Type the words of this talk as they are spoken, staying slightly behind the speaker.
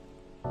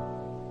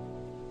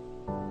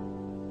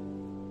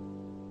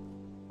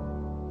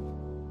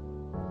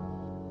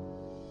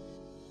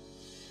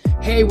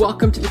Hey,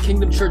 welcome to the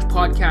Kingdom Church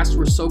Podcast.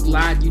 We're so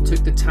glad you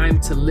took the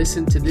time to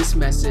listen to this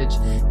message.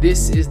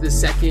 This is the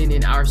second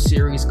in our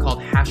series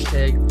called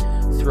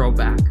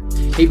 #Throwback.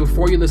 Hey,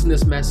 before you listen to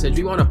this message,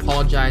 we want to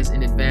apologize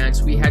in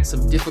advance. We had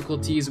some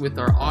difficulties with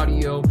our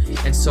audio,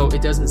 and so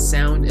it doesn't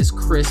sound as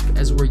crisp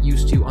as we're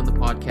used to on the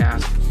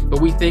podcast.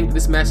 But we think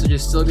this message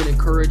is still going to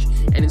encourage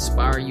and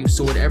inspire you.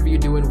 So whatever you're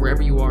doing,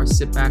 wherever you are,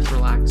 sit back,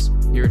 relax.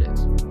 Here it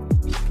is.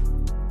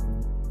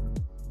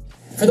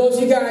 For those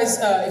of you guys,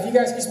 if you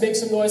guys just make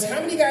some noise,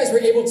 how many of you guys were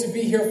able to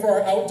be here for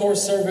our outdoor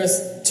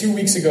service 2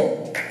 weeks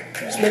ago?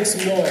 Just make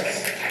some noise.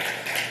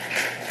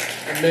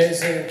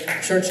 Amazing.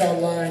 Church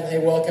Online, hey,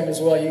 welcome as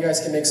well. You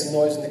guys can make some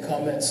noise in the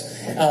comments.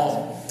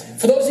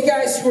 For those of you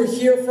guys who are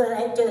here for our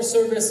outdoor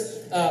service,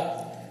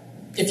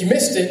 if you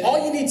missed it,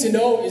 all you need to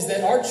know is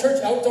that our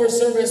church outdoor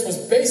service was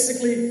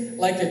basically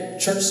like a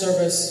church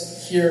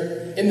service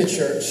here in the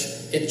church.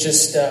 It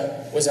just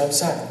was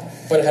outside.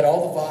 But it had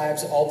all the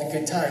vibes, all the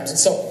good times. And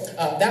so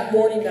that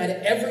morning, man,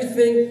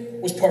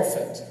 everything was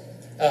perfect.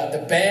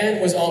 The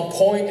band was on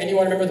point.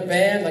 Anyone remember the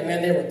band? Like,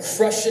 man, they were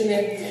crushing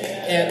it.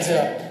 And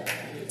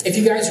if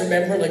you guys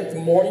remember, like, the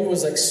morning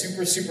was like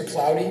super, super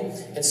cloudy.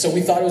 And so we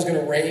thought it was going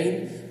to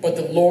rain. But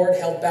the Lord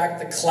held back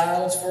the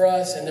clouds for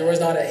us. And there was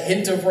not a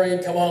hint of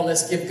rain. Come on,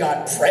 let's give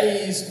God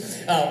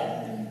praise.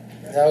 That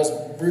was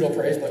brutal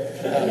praise, but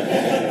come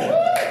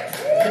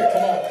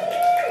on.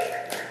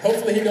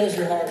 Hopefully he knows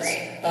your hearts.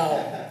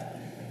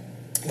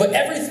 But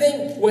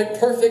everything went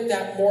perfect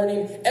that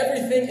morning.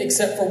 Everything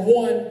except for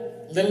one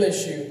little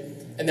issue.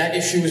 And that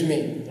issue was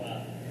me.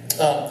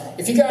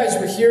 If you guys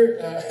were here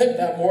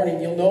that morning,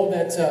 you'll know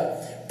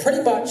that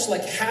pretty much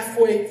like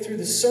halfway through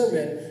the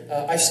sermon,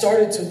 I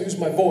started to lose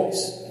my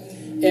voice.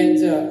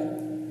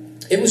 And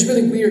it was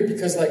really weird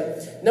because,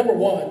 like, number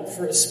one,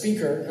 for a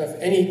speaker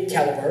of any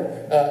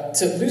caliber,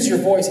 to lose your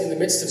voice in the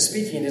midst of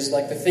speaking is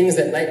like the things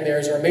that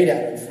nightmares are made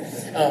out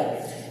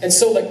of. And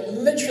so, like,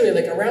 literally,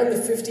 like, around the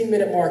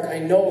 15-minute mark, I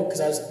know,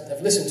 because I've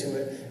listened to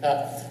it,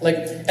 like,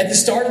 at the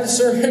start of the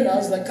sermon, I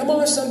was like, come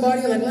on,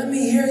 somebody, like, let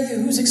me hear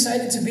you. Who's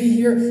excited to be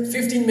here?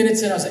 15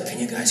 minutes in, I was like, can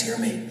you guys hear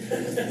me?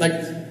 Like,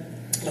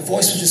 my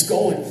voice was just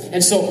going.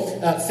 And so,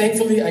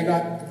 thankfully, I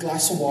got a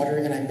glass of water,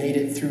 and I made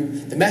it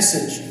through the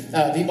message.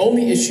 The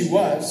only issue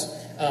was,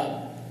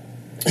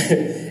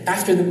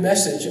 after the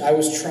message, I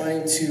was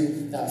trying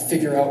to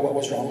figure out what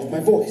was wrong with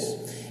my voice.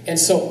 And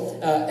so,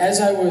 as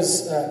I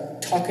was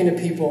talking to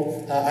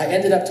people, I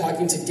ended up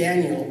talking to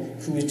Daniel,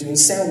 who was doing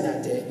sound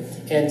that day.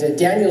 And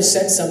Daniel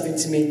said something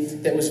to me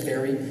that was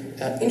very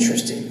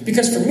interesting.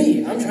 Because for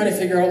me, I'm trying to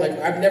figure out, like,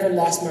 I've never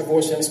lost my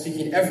voice when I'm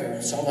speaking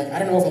ever. So I'm like, I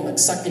don't know if I'm, like,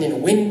 sucking in a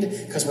wind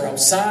because we're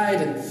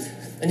outside.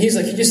 And he's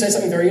like, he just said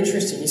something very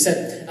interesting. He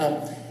said,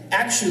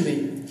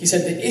 actually, he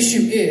said, the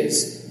issue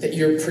is that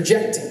you're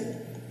projecting.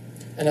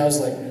 And I was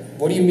like,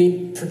 what do you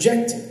mean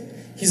projecting?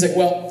 He's like,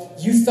 well,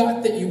 you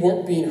thought that you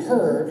weren't being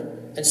heard,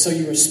 and so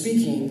you were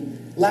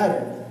speaking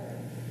louder.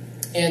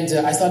 And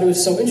I thought it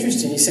was so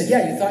interesting. He said,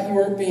 yeah, you thought you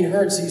weren't being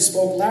heard, so you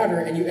spoke louder,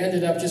 and you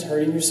ended up just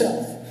hurting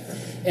yourself.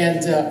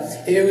 And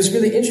it was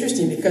really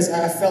interesting because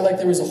I felt like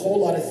there was a whole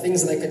lot of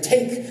things that I could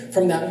take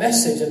from that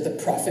message that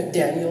the prophet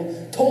Daniel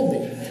told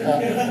me.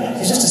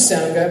 He's just a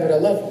sound guy, but I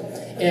love him.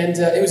 And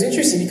it was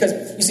interesting because,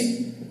 you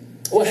see,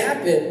 what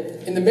happened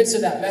in the midst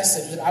of that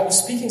message, I was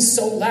speaking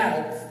so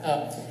loud,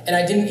 and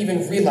I didn't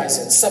even realize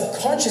it.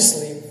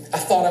 Subconsciously, I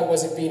thought I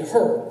wasn't being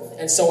heard.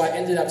 And so I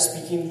ended up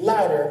speaking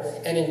louder,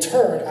 and in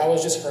turn, I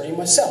was just hurting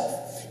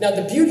myself. Now,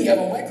 the beauty of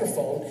a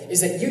microphone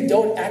is that you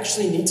don't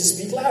actually need to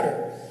speak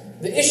louder.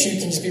 The issue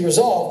can just be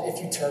resolved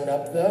if you turn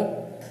up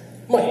the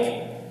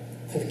mic.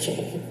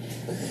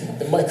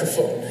 The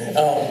microphone.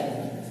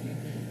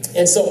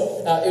 And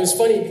so it was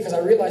funny because I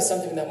realized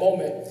something in that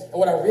moment. And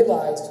what I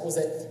realized was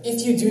that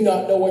if you do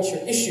not know what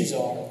your issues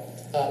are,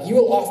 you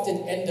will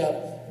often end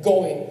up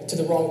going to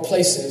the wrong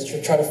places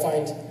to try to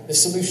find the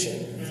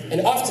solution. And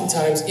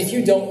oftentimes, if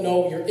you don't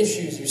know your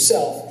issues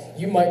yourself,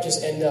 you might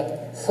just end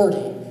up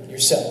hurting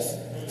yourself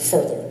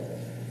further.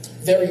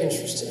 Very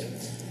interesting.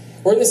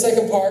 We're in the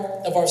second part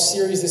of our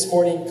series this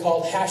morning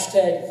called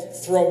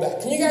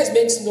 #Throwback. Can you guys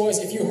make some noise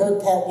if you heard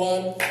part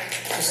one?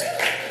 Just,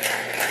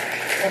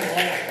 come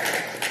on.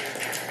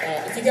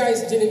 If you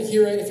guys didn't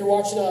hear it, if you're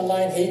watching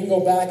online, hey, you can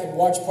go back and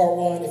watch part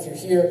one. If you're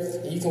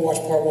here, you can watch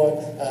part one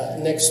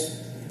next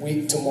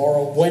week,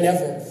 tomorrow,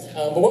 whenever.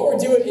 But what we're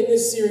doing in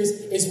this series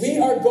is we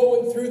are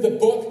going through the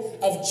book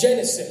of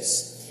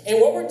Genesis. And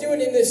what we're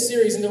doing in this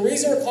series, and the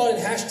reason we're calling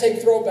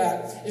it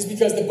 #Throwback, is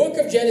because the book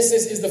of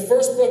Genesis is the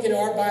first book in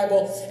our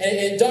Bible, and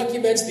it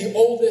documents the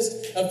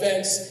oldest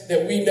events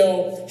that we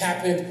know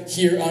happened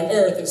here on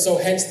earth. And so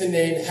hence the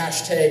name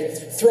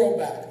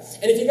 #Throwback.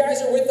 And if you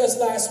guys are with us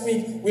last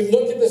week, we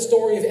looked at the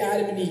story of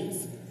Adam and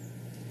Eve.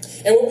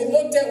 And what we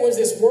looked at was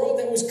this world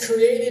that was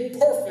created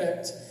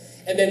perfect,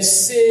 and then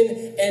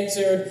sin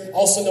entered,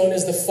 also known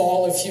as the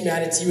fall of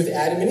humanity with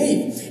Adam and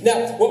Eve.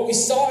 Now, what we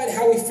saw and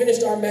how we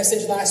finished our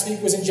message last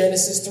week was in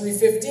Genesis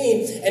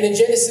 3:15. And in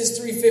Genesis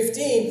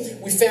 3:15,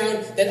 we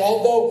found that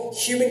although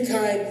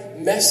humankind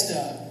messed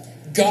up,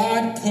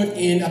 God put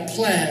in a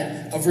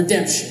plan of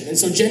redemption. And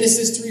so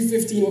Genesis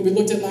 3:15, what we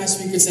looked at last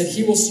week, it said,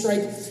 he will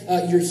strike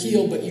your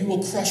heel, but you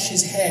will crush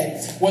his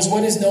head, was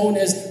what is known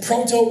as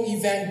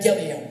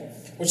proto-evangelium,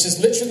 which is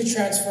literally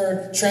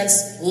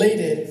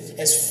translated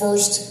as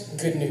first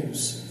good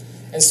news.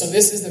 And so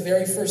this is the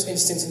very first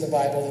instance in the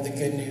Bible that the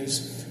good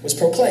news was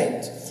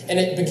proclaimed. And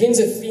it begins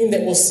a theme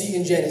that we'll see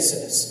in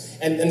Genesis.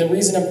 And the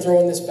reason I'm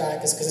throwing this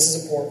back is because this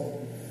is important.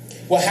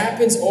 What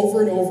happens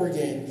over and over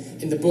again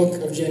in the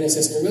book of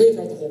Genesis, and really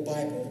throughout the whole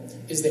Bible,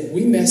 is that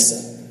we mess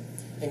up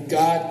and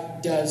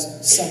God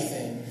does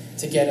something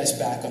to get us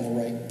back on the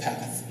right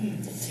path.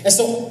 And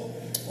so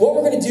what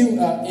we're going to do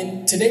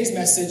in today's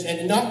message,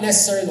 and not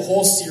necessarily the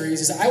whole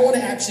series, is I want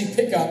to actually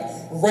pick up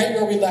right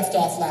where we left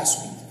off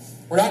last week.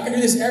 We're not going to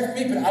do this every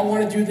week, but I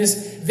want to do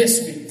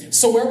this week.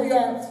 So where we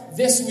are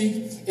this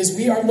week is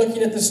we are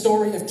looking at the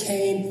story of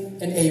Cain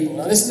and Abel.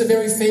 Now, this is a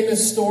very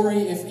famous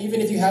story. Even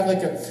if you have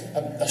like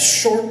a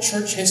short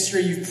church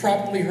history, you've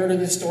probably heard of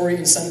this story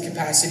in some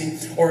capacity,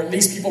 or at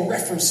least people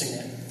referencing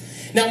it.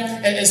 Now,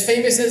 as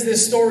famous as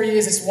this story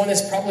is, it's one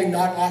that's probably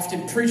not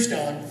often preached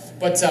on,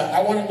 but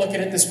I want to look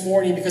at it this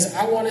morning because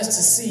I want us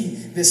to see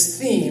this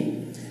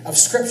theme of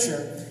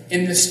Scripture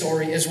in this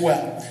story as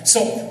well.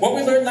 So, what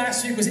we learned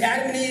last week was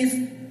Adam and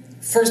Eve,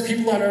 first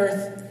people on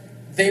earth,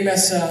 they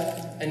mess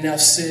up, and now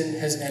sin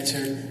has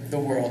entered the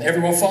world.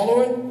 Everyone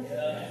following?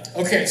 Yeah.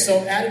 Okay,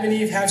 so Adam and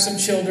Eve have some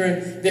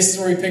children. This is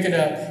where we pick it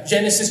up.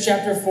 Genesis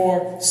chapter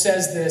 4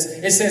 says this.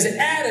 It says,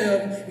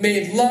 Adam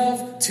made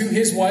love to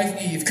his wife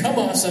Eve. Come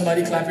on,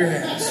 somebody, clap your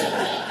hands.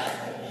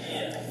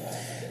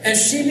 And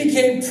she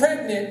became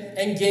pregnant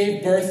and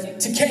gave birth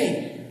to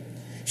Cain.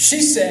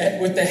 She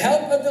said, with the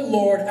help of the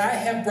Lord, I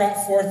have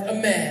brought forth a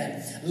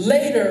man.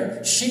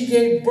 Later, she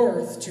gave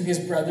birth to his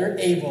brother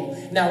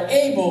Abel. Now,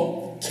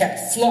 Abel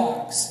kept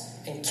flocks,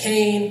 and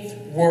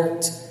Cain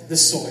worked the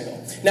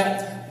soil.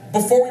 Now,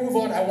 before we move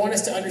on, I want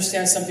us to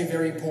understand something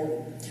very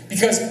important.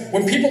 Because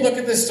when people look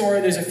at this story,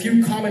 there's a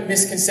few common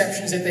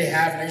misconceptions that they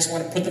have, and I just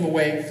want to put them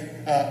away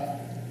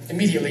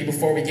immediately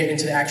before we get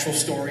into the actual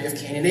story of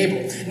Cain and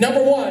Abel.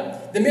 Number one,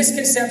 the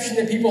misconception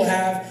that people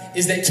have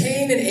is that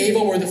Cain and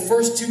Abel were the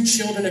first two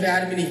children of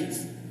Adam and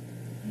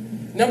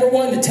Eve. Number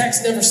one, the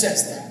text never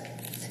says that.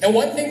 And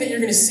one thing that you're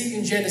going to see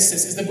in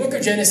Genesis is the book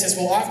of Genesis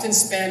will often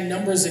span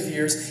numbers of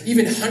years,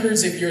 even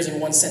hundreds of years in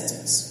one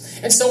sentence.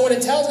 And so when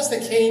it tells us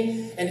that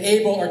Cain and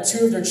Abel are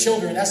two of their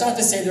children, that's not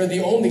to say they're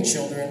the only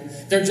children.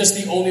 They're just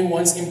the only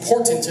ones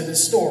important to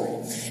this story.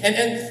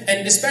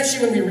 And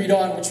especially when we read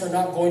on, which we're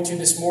not going to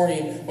this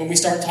morning, when we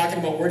start talking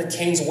about where did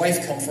Cain's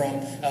wife come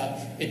from,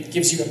 it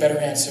gives you a better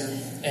answer.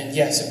 And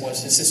yes, it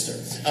was his sister.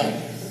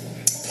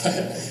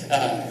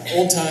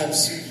 Old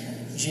times,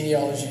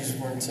 genealogies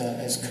weren't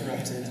as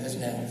corrupted as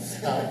now.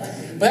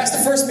 But that's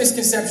the first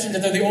misconception,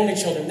 that they're the only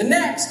children. The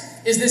next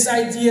is this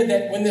idea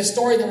that when this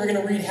story that we're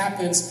going to read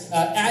happens,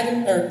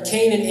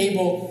 Cain and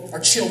Abel are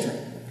children.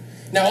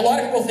 Now, a lot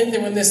of people think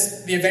that when the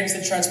events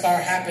that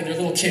transpire happen, they're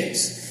little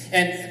kids.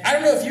 And I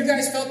don't know if you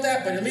guys felt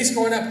that, but at least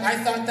growing up,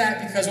 I thought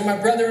that because when my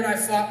brother and I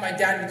fought, my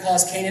dad would call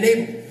us Cain and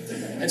Abel.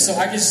 And so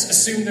I just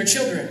assumed they're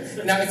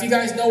children. Now, if you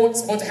guys know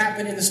what's about to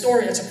happen in the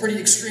story, that's a pretty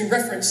extreme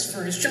reference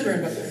for his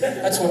children, but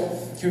that's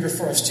what he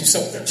refers to.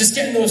 So just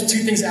getting those two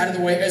things out of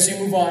the way as we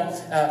move on.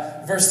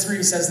 Verse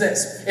 3 says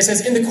this. It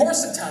says, in the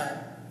course of time,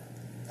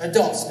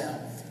 adults now,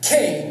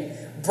 Cain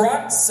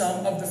brought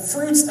some of the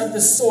fruits of the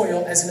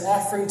soil as an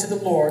offering to the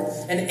Lord,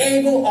 and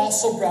Abel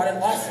also brought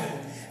an offering,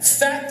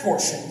 fat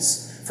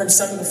portions from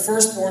some of the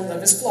firstborn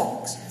of his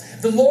flocks.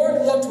 The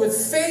Lord looked with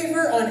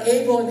favor on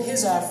Abel and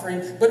his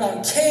offering, but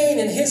on Cain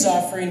and his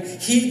offering,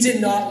 he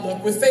did not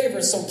look with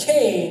favor. So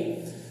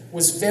Cain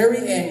was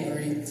very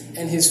angry,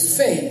 and his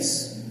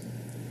face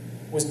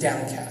was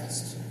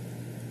downcast.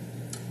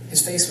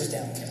 His face was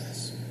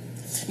downcast.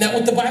 Now,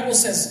 what the Bible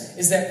says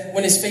is that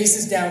when his face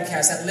is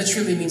downcast, that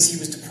literally means he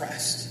was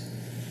depressed.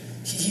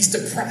 He's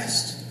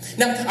depressed.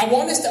 Now, I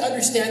want us to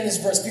understand this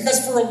verse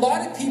because for a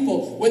lot of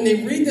people, when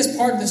they read this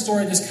part of the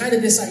story, there's kind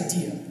of this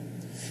idea.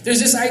 There's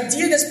this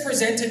idea that's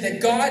presented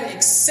that God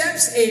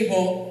accepts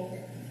Abel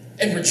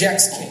and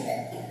rejects Cain.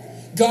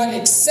 God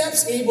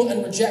accepts Abel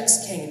and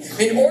rejects Cain.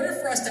 In order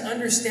for us to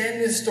understand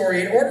this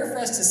story, in order for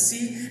us to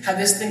see how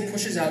this thing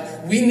pushes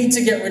out, we need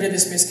to get rid of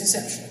this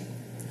misconception.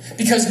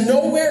 Because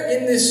nowhere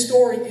in this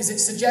story is it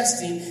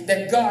suggesting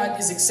that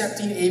God is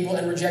accepting Abel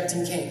and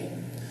rejecting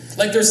Cain.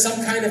 Like there's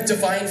some kind of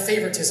divine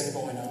favoritism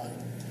going on.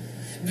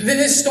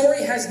 This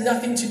story has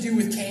nothing to do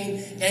with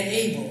Cain and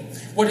Abel.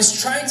 What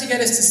it's trying to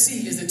get us to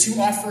see is the two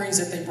offerings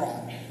that they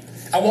brought.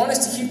 I want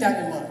us to keep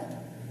that in mind.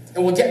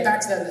 And we'll get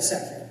back to that in a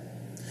second.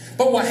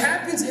 But what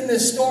happens in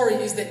this story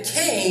is that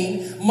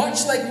Cain,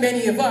 much like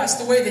many of us,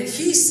 the way that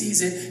he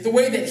sees it, the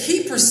way that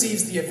he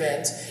perceives the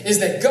event, is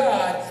that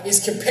God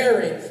is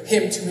comparing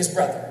him to his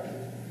brother.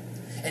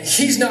 And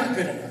he's not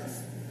good enough.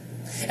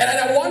 And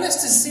I want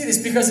us to see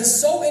this because it's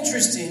so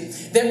interesting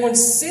that when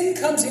sin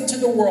comes into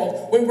the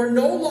world, when we're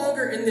no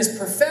longer in this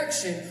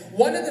perfection,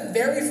 one of the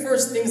very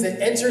first things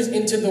that enters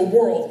into the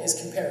world is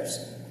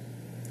comparison.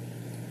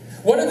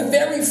 One of the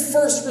very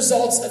first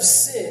results of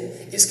sin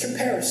is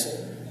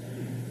comparison.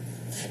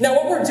 Now,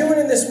 what we're doing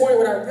in this morning,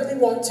 what I really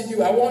want to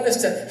do, I want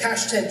us to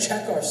hashtag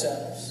check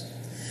ourselves.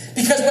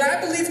 Because what I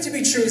believe to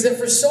be true is that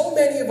for so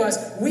many of us,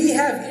 we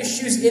have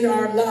issues in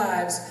our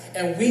lives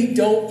and we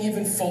don't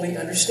even fully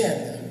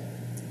understand them.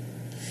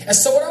 And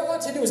so what I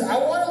want to do is I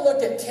want to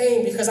look at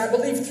Cain because I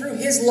believe through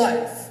his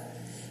life,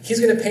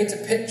 he's going to paint a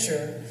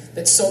picture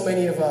that so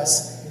many of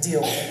us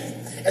deal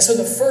with. And so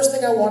the first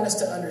thing I want us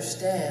to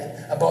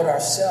understand about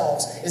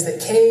ourselves is that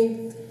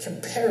Cain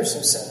compares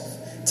himself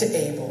to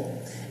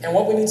Abel. And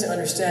what we need to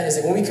understand is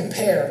that when we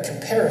compare,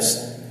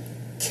 comparison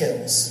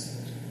kills.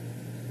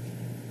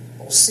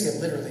 We'll see it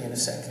literally in a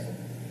second.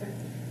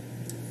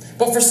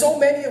 But for so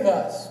many of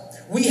us,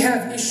 we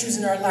have issues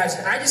in our lives.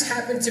 And I just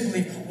happen to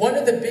believe one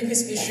of the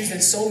biggest issues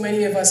that so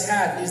many of us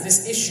have is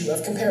this issue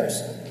of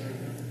comparison.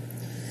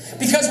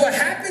 Because what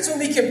happens when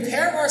we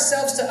compare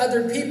ourselves to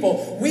other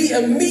people, we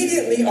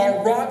immediately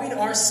are robbing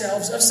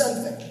ourselves of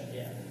something.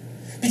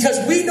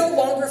 Because we no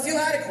longer feel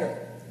adequate.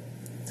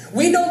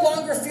 We no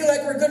longer feel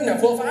like we're good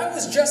enough. Well, if I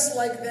was just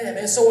like them.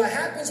 And so what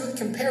happens with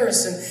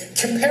comparison,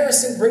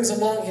 comparison brings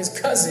along his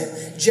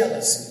cousin,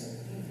 jealousy.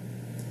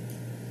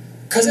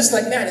 Because it's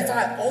like, man, if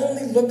I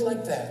only looked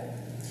like that,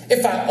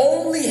 if I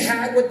only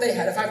had what they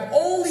had, if I've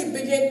only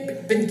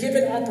been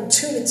given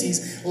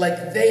opportunities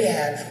like they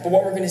had. But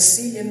what we're going to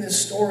see in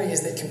this story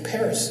is that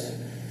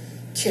comparison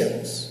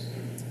kills.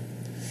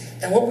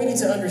 And what we need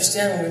to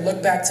understand when we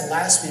look back to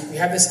last week, we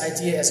have this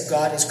idea as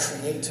God is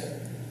creator.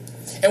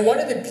 And one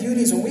of the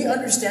beauties, when we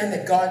understand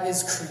that God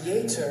is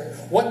creator,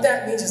 what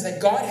that means is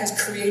that God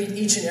has created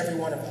each and every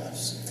one of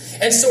us.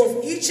 And so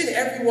if each and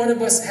every one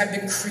of us have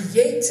been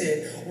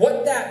created,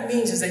 what that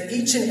means is that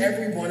each and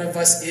every one of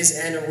us is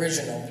an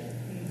original.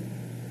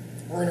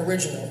 We're an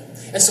original.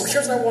 And so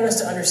here's what I want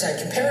us to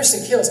understand.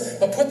 Comparison kills,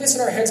 but put this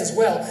in our heads as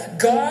well.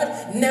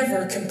 God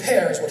never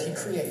compares what he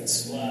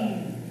creates.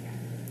 Wow.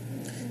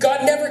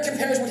 God never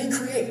compares what he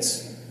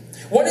creates.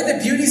 One of the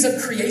beauties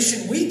of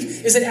Creation Week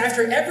is that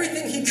after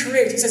everything he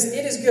creates, he says,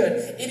 it is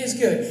good, it is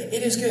good,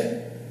 it is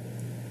good.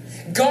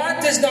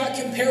 God does not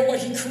compare what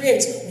he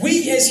creates.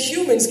 We as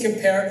humans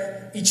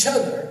compare each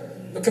other,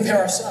 but compare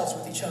ourselves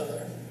with each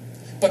other.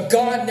 But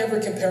God never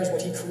compares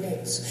what he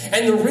creates.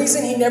 And the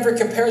reason he never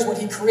compares what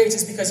he creates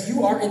is because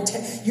you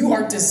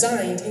are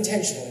designed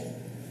intentionally.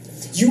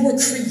 You were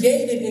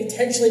created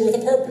intentionally with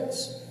a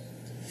purpose.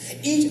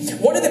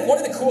 One of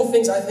the cool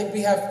things, I think,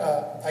 we have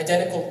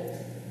identical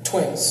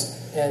twins.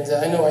 And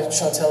I know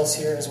Chantel's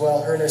here as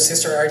well. Her and her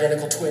sister are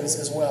identical twins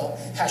as well.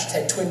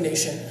 Hashtag Twin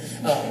Nation.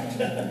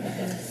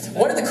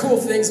 One of the cool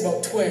things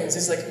about twins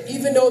is, like,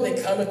 even though they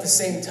come at the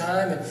same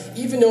time, and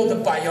even though the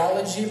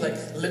biology, like,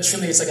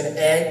 literally it's like an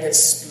egg that's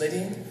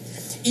splitting,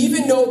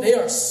 even though they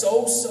are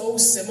so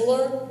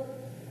similar,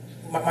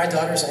 my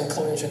daughters and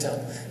Chloe and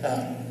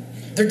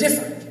Chantel, they're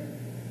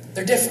different.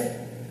 They're different.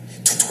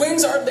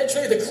 Twins are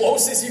literally the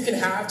closest you can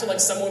have to,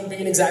 like, someone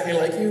being exactly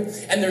like you,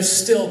 and they're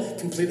still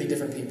completely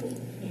different people.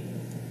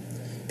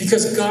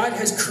 Because God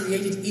has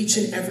created each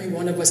and every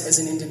one of us as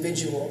an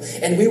individual.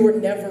 And we were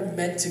never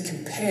meant to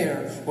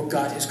compare what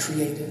God has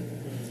created.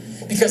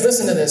 Because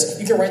listen to this.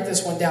 You can write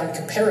this one down.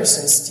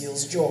 Comparison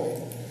steals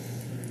joy.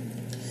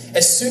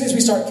 As soon as we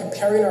start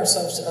comparing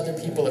ourselves to other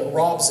people, it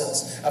robs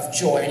us of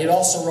joy. And it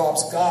also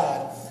robs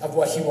God of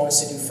what he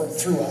wants to do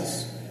through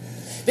us.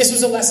 This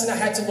was a lesson I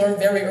had to learn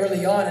very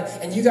early on.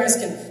 And you guys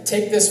can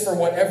take this for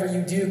whatever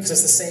you do because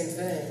it's the same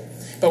thing.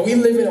 But we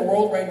live in a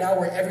world right now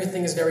where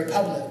everything is very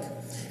public.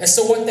 And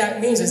so what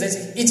that means is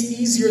it's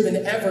easier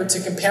than ever to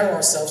compare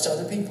ourselves to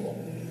other people.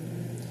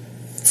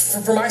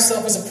 For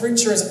myself as a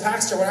preacher, as a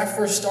pastor, when I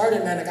first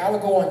started, man, like, I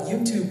would go on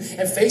YouTube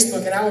and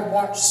Facebook and I would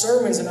watch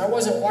sermons, and I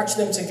wasn't watching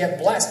them to get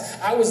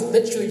blessed. I was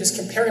literally just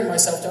comparing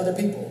myself to other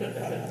people.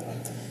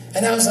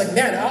 And I was like,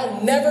 man,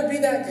 I'll never be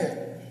that good.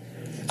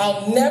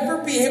 I'll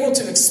never be able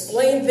to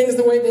explain things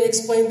the way they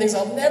explain things.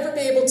 I'll never be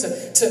able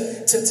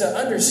to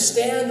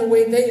understand the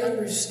way they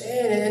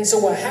understand. And so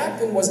what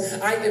happened was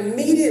I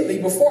immediately,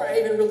 before I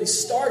even really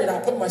started, I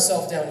put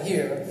myself down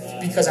here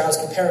because I was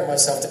comparing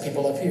myself to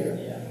people up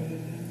here.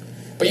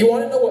 But you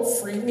want to know what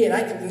freed me?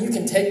 And you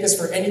can take this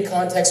for any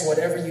context,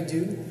 whatever you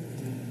do.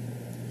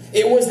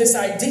 It was this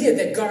idea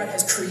that God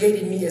has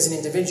created me as an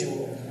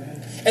individual.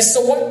 And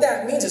so what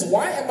that means is,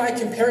 why am I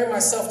comparing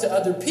myself to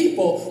other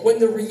people when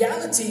the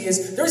reality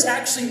is there's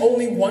actually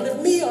only one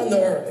of me on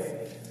the earth?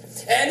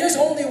 And there's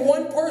only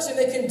one person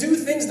that can do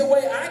things the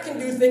way I can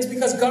do things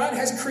because God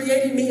has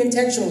created me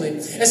intentionally.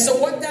 And so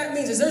what that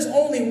means is there's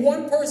only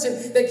one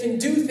person that can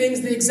do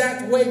things the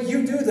exact way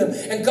you do them.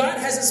 And God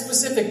has a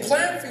specific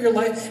plan for your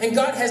life, and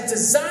God has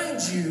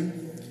designed you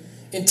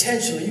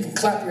intentionally. You can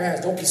clap your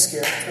hands. Don't be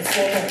scared. For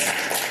 4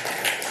 months.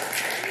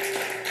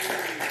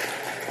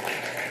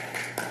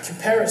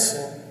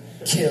 Comparison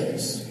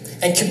kills.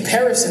 And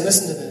comparison,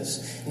 listen to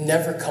this,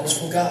 never comes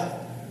from God.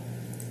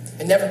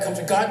 It never comes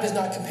from God. Does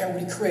not compare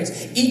what he creates.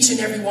 Each and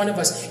every one of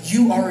us,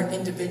 you are an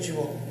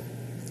individual.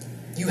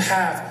 You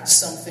have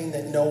something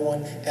that no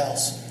one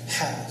else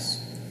has.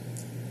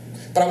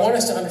 But I want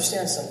us to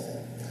understand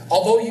something.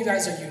 Although you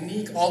guys are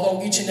unique,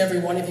 although each and every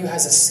one of you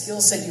has a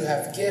skill set, you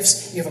have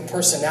gifts, you have a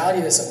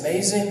personality that's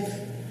amazing,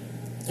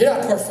 you're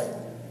not perfect.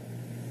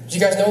 Do you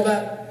guys know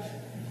that?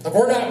 Like,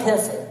 we're not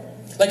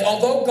perfect. Like,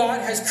 although God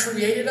has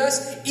created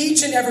us,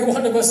 each and every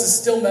one of us is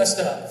still messed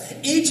up.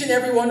 Each and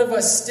every one of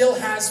us still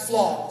has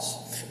flaws.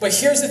 But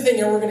here's the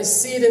thing, and we're going to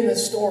see it in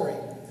this story.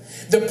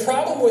 The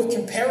problem with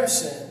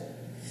comparison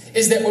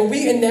is that when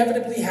we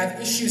inevitably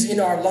have issues in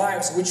our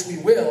lives, which we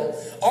will,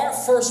 our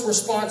first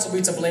response will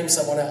be to blame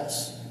someone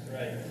else.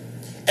 Right.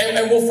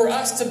 And well, for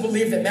us to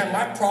believe that, man,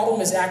 my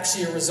problem is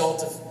actually a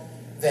result of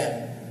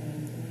them.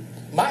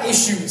 My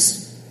issue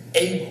is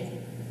Abel.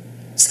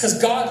 It's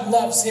because God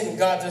loves him and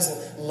God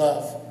doesn't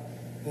love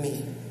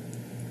me.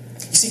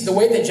 You see, the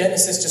way that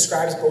Genesis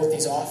describes both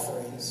these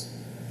offerings,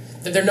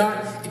 that they're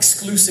not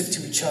exclusive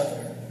to each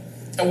other.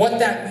 And what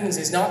that means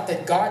is not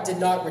that God did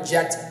not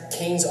reject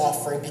Cain's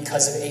offering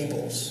because of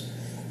Abel's.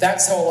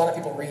 That's how a lot of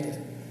people read it.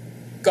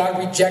 God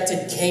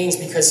rejected Cain's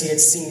because he had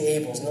seen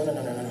Abel's. No.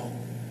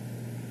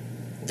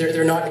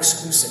 They're not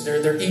exclusive.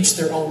 They're each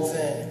their own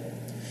thing.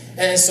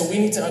 And so we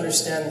need to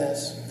understand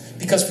this.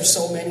 Because for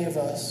so many of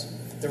us,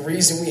 the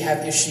reason we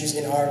have issues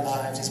in our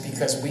lives is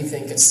because we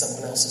think it's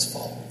someone else's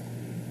fault.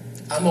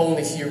 I'm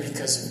only here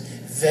because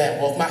of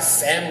them. Well, if my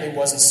family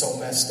wasn't so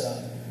messed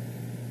up.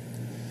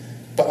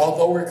 But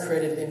although we're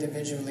created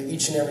individually,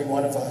 each and every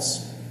one of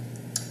us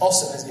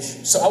also has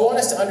issues. So I want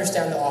us to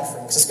understand the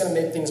offering because it's going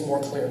to make things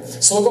more clear.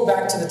 So we'll go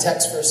back to the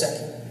text for a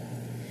second.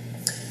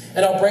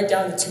 And I'll break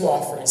down the two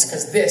offerings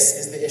because this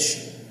is the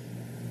issue.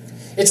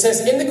 It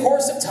says, in the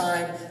course of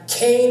time,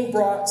 Cain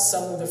brought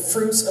some of the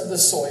fruits of the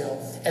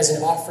soil as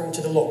an offering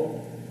to the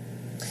Lord.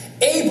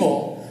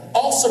 Abel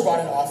also brought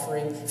an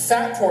offering,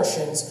 fat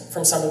portions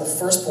from some of the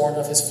firstborn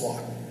of his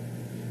flock.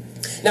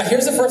 Now,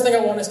 here's the first thing I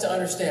want us to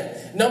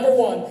understand. Number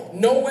one,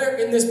 nowhere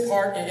in this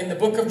part, in the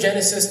book of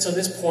Genesis to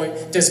this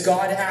point, does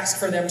God ask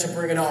for them to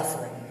bring an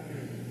offering.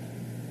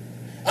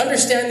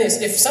 Understand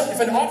this. If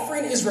an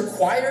offering is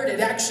required, it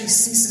actually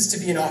ceases to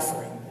be an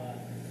offering.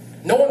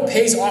 No one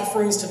pays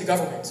offerings to the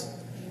government.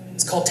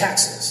 It's called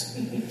taxes.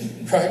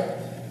 Right?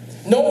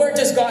 Nowhere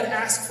does God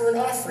ask for an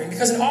offering.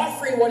 Because an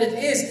offering, what it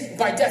is,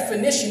 by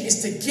definition,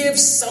 is to give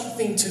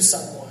something to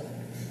someone.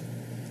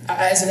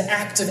 As an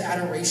act of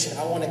adoration,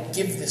 I want to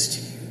give this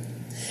to you.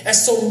 And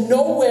so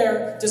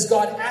nowhere does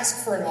God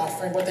ask for an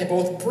offering, but they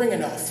both bring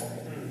an offering.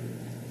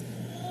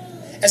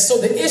 And so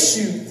the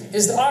issue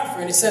is the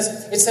offering. It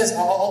says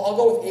I'll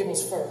go with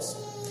Abel's first.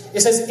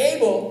 It says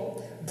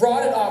Abel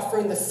brought an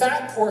offering, the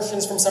fat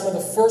portions from some of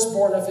the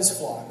firstborn of his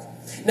flock.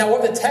 Now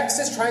what the text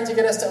is trying to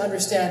get us to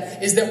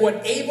understand is that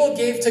what Abel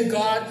gave to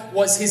God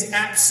was his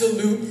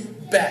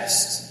absolute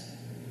best.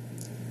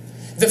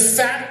 The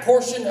fat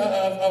portion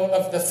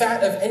of the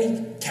fat of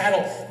any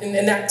cattle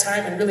in that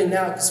time, and really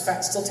now, because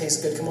fat still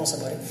tastes good. Come on,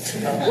 somebody.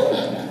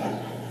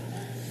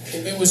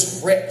 It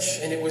was rich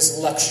and it was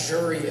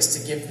luxurious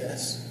to give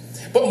this.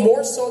 But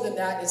more so than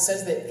that, it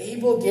says that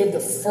Abel gave the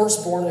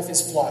firstborn of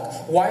his flock.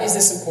 Why is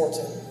this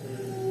important?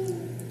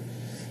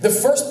 The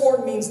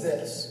firstborn means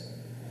this.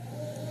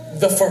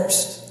 The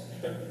first.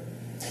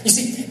 You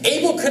see,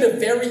 Abel could have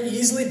very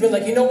easily been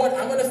like, you know what?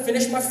 I'm going to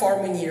finish my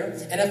farming year.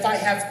 And if I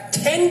have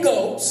 10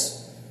 goats,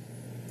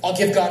 I'll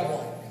give God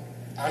one.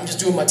 I'm just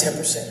doing my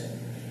 10%.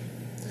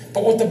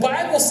 But what the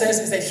Bible says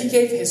is that he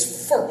gave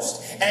his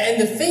first.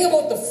 And the thing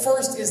about the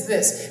first is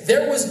this.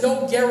 There was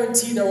no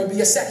guarantee there would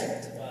be a second.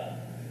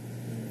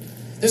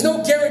 There's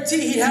no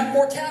guarantee he'd have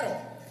more cattle.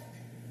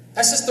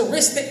 That's just the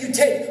risk that you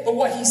take. But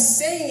what he's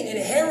saying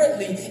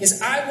inherently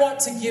is, I want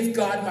to give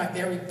God my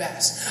very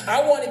best.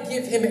 I want to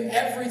give him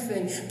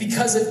everything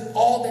because of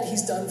all that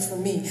he's done for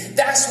me.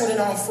 That's what an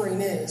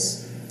offering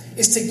is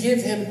to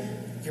give him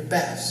your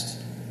best.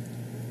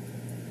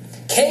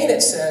 Cain,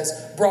 it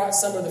says, brought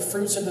some of the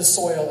fruits of the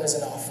soil as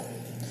an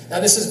offering.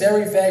 Now, this is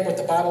very vague, but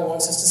the Bible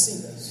wants us to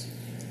see this.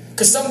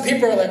 Because some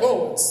people are like,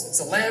 oh, it's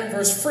a lamb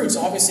versus fruits.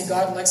 Obviously,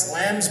 God likes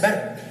lambs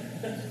better.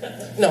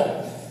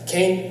 No,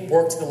 Cain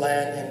worked the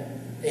land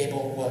and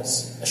Abel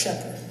was a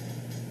shepherd.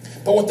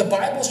 But what the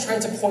Bible is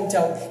trying to point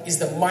out is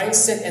the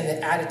mindset and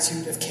the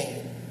attitude of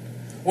Cain.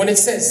 When it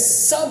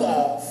says some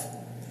of,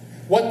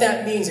 what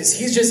that means is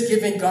he's just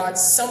giving God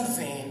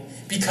something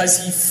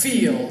because he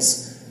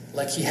feels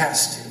like he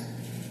has to.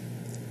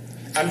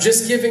 I'm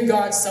just giving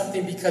God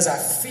something because I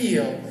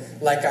feel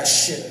like I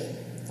should.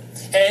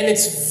 And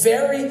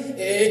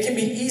it can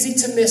be easy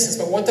to miss this,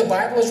 but what the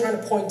Bible is trying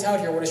to point out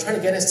here, what it's trying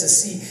to get us to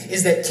see,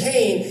 is that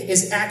Cain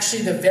is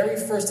actually the very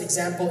first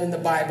example in the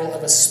Bible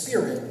of a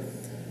spirit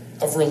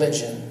of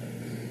religion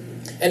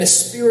and a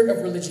spirit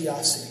of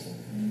religiosity.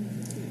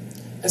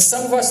 And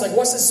some of us, like,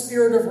 what's the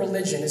spirit of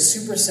religion? It's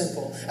super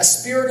simple. A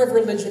spirit of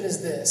religion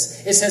is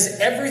this. It says,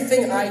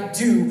 everything I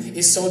do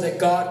is so that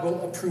God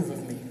will approve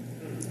of me.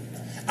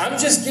 I'm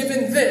just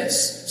given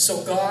this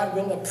so God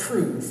will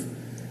approve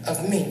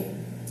of me.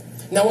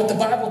 Now, what the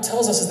Bible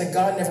tells us is that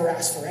God never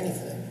asked for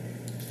anything.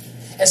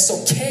 And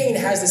so Cain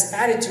has this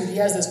attitude, he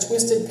has this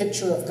twisted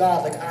picture of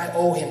God, like I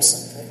owe him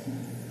something.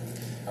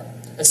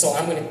 And so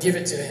I'm going to give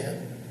it to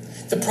him.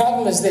 The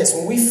problem is this: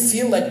 when we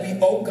feel like we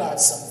owe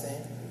God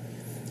something,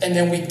 and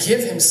then we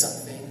give him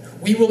something,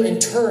 we will in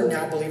turn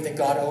now believe that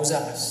God owes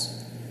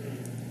us.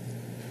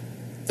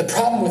 The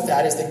problem with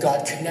that is that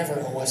God could never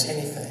owe us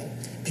anything,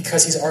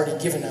 because he's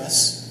already given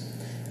us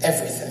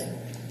everything.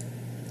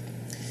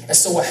 And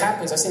so what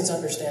happens, I need to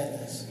understand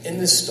this. In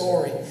this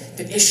story,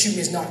 the issue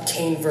is not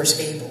Cain versus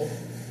Abel.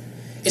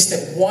 It's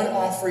that one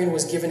offering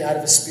was given out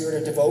of a spirit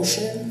of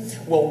devotion,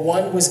 while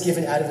one was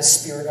given out of a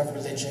spirit of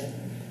religion.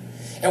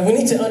 And we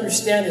need to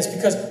understand this,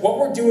 because what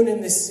we're doing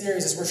in this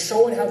series is we're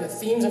showing how the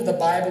themes of the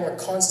Bible are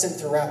constant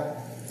throughout.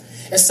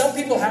 And some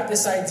people have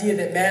this idea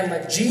that, man,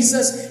 like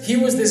Jesus, he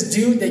was this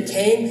dude that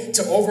came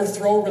to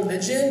overthrow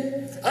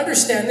religion.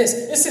 Understand this.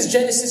 This is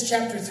Genesis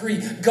chapter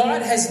 3.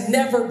 God has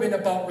never been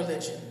about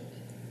religion.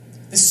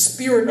 The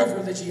spirit of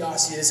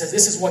religiosity that says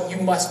this is what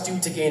you must do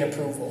to gain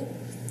approval.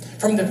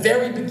 From the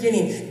very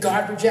beginning,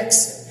 God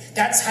rejects it.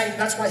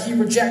 That's why he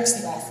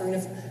rejects the offering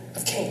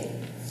of Cain.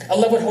 I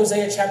love what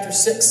Hosea chapter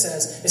 6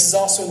 says. This is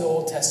also in the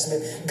Old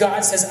Testament.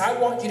 God says, I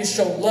want you to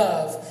show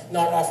love,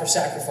 not offer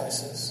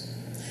sacrifices.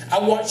 I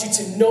want you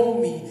to know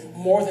me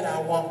more than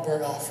I want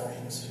burnt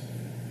offerings.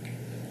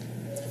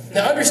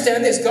 Now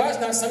understand this. God's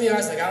not some of you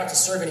guys like, I don't have to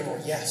serve anymore.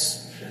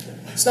 Yes.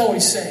 That's not what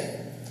he's saying.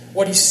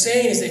 What he's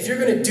saying is that if you're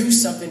going to do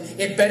something,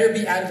 it better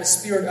be out of a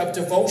spirit of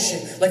devotion.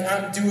 Like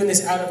I'm doing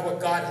this out of what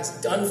God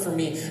has done for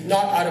me,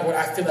 not out of what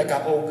I feel like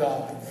I owe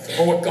God,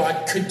 or what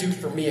God could do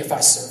for me if I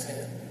serve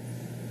him.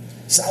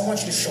 He says, I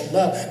want you to show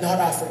love, not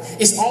offer.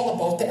 It's all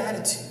about the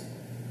attitude.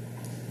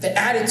 The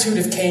attitude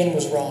of Cain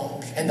was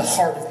wrong, and the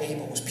heart of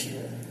Abel was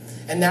pure.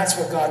 And that's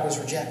what God was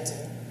rejecting.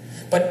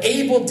 But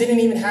Abel didn't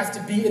even have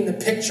to be in the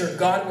picture.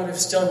 God would have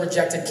still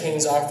rejected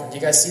Cain's offering. Do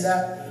you guys see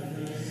that?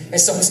 And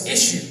so his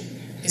issue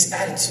is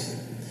attitude.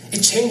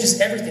 It changes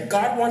everything.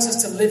 God wants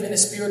us to live in a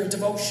spirit of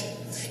devotion.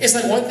 It's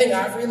like one thing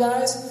I've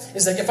realized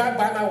is like if I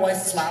buy my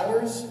wife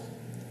flowers,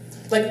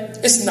 like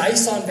it's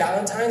nice on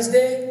Valentine's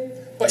Day,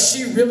 but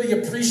she really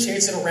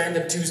appreciates it a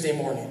random Tuesday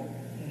morning.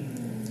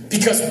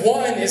 Because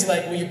one is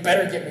like, well, you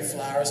better get me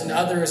flowers, and the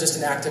other is just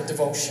an act of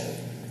devotion.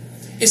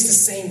 It's the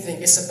same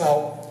thing. It's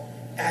about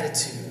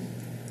attitude.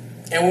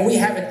 And when we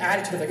have an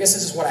attitude of, I guess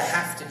this is what I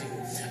have to do.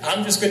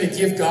 I'm just going to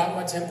give God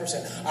my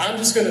 10%. I'm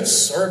just going to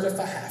serve if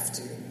I have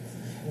to.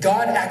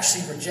 God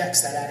actually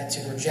rejects that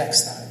attitude,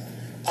 rejects that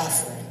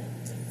offering.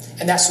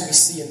 And that's what we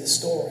see in this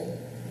story.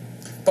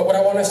 But what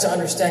I want us to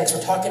understand, because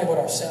we're talking about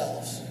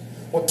ourselves,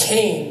 what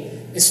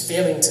Cain is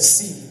failing to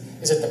see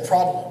is that the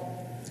problem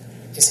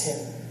is him.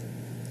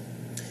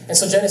 And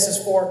so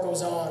Genesis 4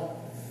 goes on.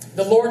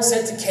 The Lord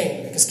said to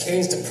Cain, because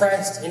Cain's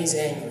depressed and he's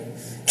angry.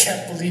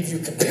 Can't believe you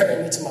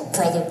comparing me to my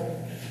brother.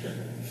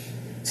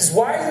 He says,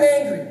 why are you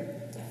angry?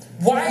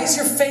 Why is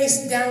your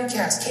face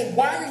downcast? Cain,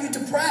 why are you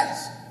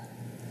depressed?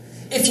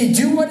 If you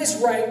do what is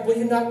right, will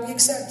you not be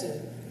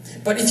accepted?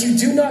 But if you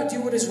do not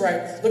do what is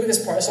right, look at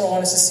this part. That's what I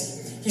want us to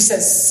see. He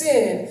says,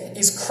 sin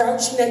is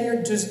crouching at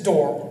your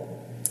door.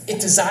 It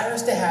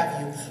desires to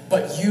have you,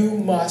 but you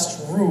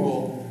must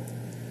rule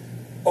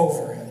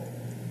over it.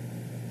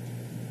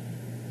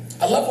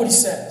 I love what he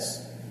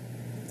says.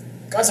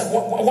 God's like,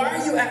 why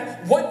are you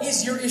at? What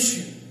is your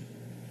issue?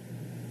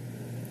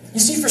 You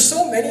see, for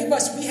so many of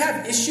us, we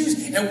have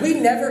issues and we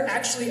never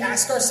actually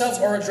ask ourselves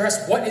or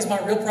address what is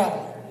my real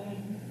problem.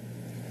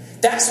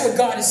 That's what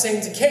God is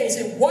saying to Cain. He's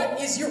saying,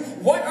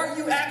 what are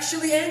you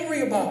actually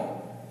angry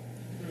about?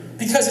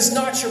 Because it's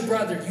not your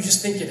brother, you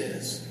just think it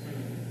is.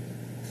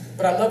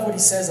 But I love what he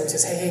says though. He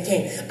says, hey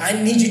Cain,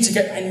 I need you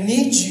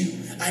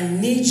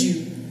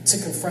to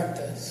confront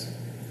this.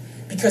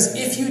 Because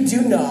if you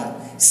do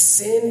not,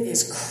 sin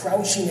is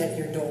crouching at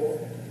your door.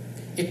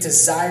 It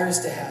desires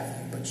to have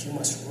you, but you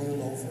must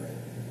rule over it.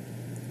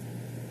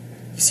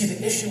 You see,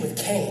 the issue with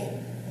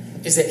Cain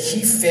is that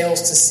he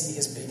fails to see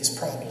his biggest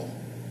problem.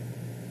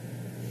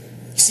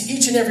 You see,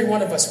 each and every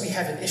one of us, we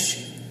have an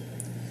issue.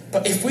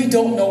 But if we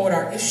don't know what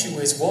our issue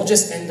is, we'll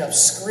just end up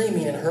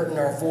screaming and hurting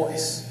our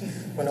voice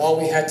when all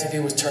we had to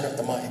do was turn up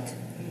the mic.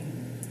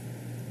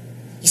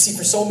 You see,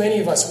 for so many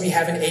of us, we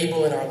have an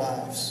Abel in our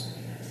lives.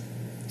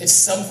 It's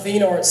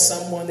something or it's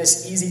someone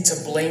that's easy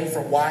to blame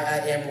for why I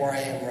am where I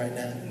am right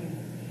now.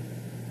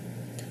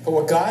 But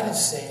what God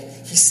is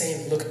saying, he's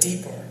saying, look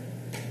deeper.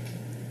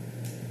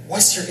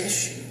 What's your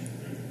issue?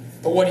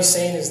 But what he's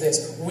saying is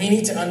this. We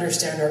need to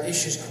understand our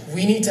issues.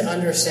 We need to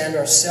understand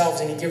ourselves.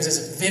 And he gives us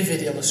a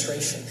vivid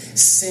illustration.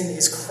 Sin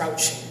is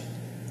crouching.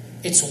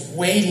 It's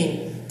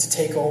waiting to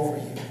take over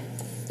you.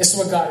 This is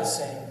what God is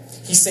saying.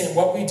 He's saying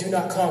what we do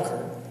not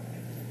conquer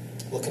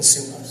will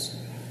consume us.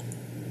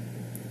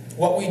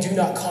 What we do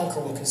not conquer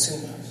will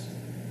consume us.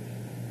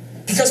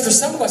 Because for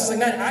some of us, it's like,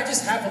 man, I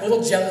just have a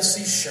little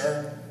jealousy,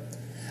 sure.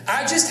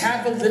 I just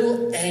have a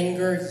little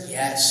anger,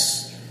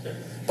 yes.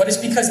 But it's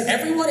because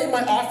everyone in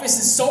my office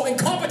is so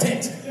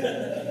incompetent.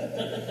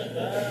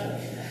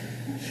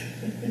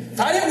 If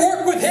I didn't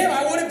work with him,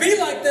 I wouldn't be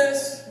like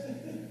this.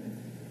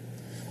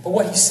 But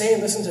what he's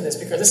saying, listen to this,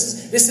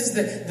 because this is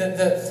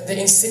the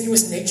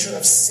insidious nature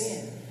of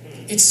sin.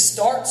 It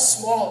starts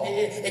small.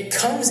 It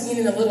comes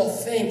in a little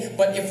thing.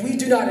 But if we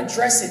do not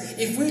address it,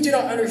 if we do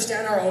not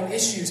understand our own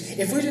issues,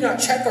 if we do not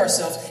check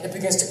ourselves, it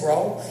begins to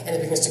grow, and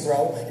it begins to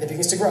grow, and it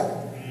begins to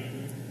grow.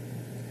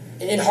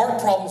 In heart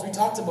problems, we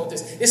talked about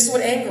this. This is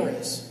what anger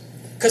is.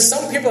 Because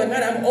some people are like,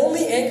 man, I'm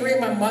only angry at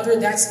my mother,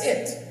 that's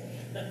it.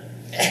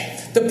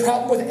 The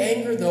problem with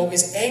anger, though,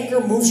 is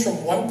anger moves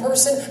from one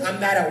person, I'm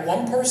mad at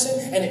one person,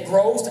 and it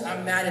grows to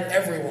I'm mad at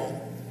everyone.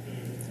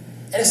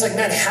 And it's like,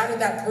 man, how did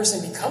that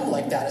person become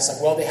like that? It's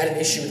like, well, they had an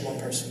issue with one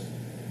person.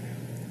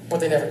 But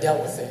they never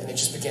dealt with it, and it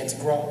just began to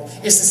grow.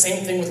 It's the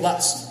same thing with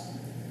lust.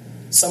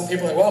 Some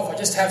people are like, well, if I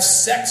just have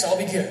sex, I'll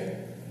be good.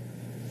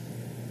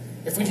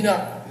 If we do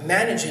not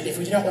manage it, if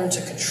we do not learn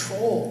to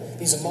control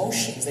these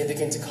emotions, they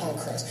begin to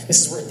conquer us.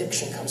 This is where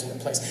addiction comes into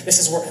place. This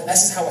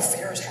is how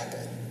affairs happen.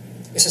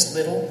 It's just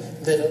little,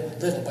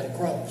 but it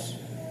grows.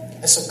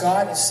 And so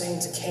God is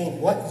saying to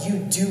Cain, what you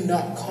do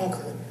not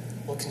conquer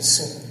will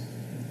consume.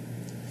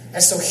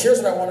 And so here's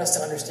what I want us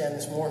to understand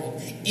this morning.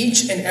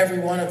 Each and every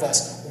one of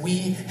us,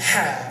 we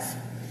have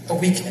a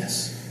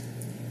weakness.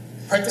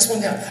 Write this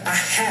one down. I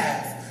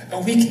have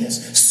a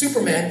weakness.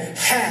 Superman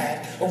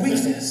had a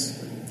weakness.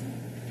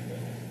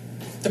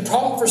 The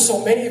problem for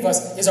so many of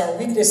us is our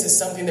weakness is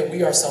something that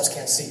we ourselves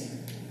can't see.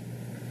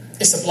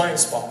 It's a blind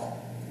spot.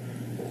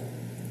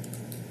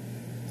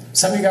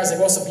 Some of you guys are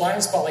like, what's a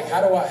blind spot? Like,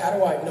 how do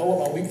I know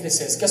what my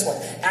weakness is? Guess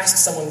what? Ask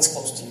someone that's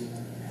close to you.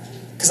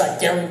 Because I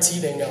guarantee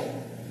they know.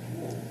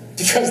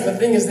 Because the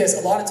thing is this,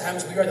 a lot of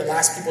times we are the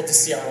last people to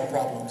see our own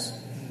problems.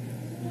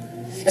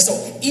 And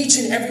so each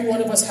and every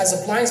one of us has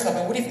a blind spot.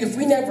 But what if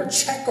we never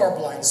check our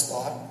blind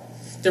spot,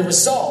 the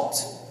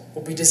result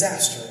will be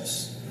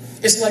disastrous.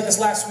 It's like this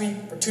last week,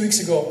 or 2 weeks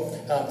ago,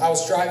 I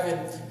was driving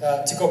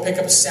to go pick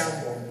up a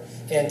soundboard.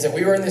 And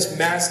we were in this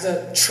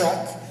Mazda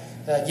truck.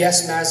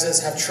 Yes,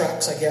 Mazdas have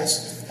trucks, I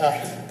guess.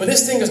 But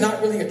this thing was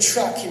not really a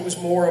truck. It was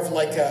more of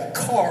like a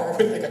car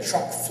with like a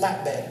truck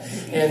flatbed.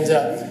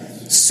 And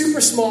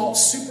super small,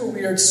 super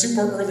weird,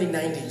 super early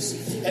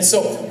 90s. And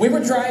so we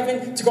were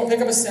driving to go pick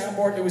up a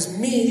soundboard. It was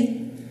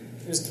me.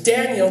 It was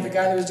Daniel, the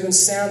guy that was doing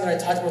sound that I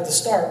talked about at the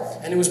start.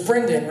 And it was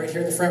Brendan right here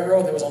in the front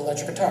row that was on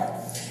electric guitar.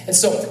 And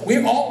so we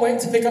all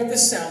went to pick up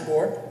this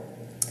soundboard.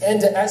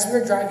 And as we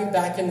were driving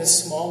back in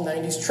this small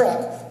 90s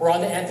truck, we're on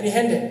the Anthony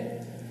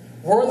Hendon.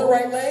 We're in the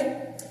right lane,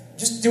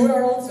 just doing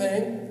our own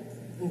thing,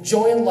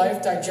 enjoying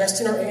life,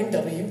 digesting our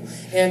A&W.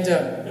 And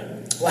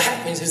what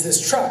happens is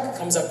this truck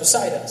comes up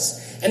beside us.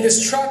 And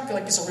this truck,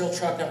 like it's a real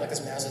truck, not like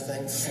this Mazda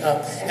thing.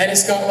 And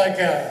it's got like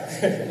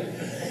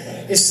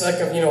it's like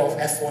a,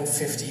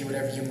 F-150,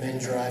 whatever you men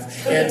drive.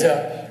 And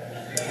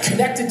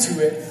connected to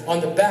it on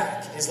the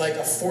back is like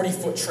a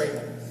 40-foot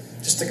trailer.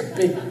 Just like a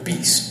big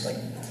beast, like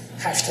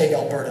hashtag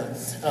Alberta.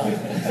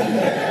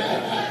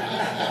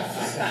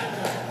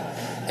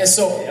 And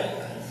so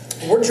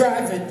we're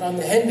driving on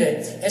the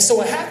Hendon. And so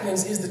what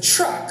happens is the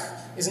truck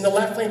is in the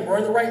left lane, we're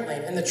in the right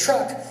lane, and the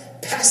truck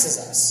passes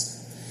us.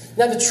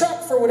 Now the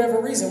truck, for whatever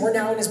reason, we're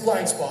now in his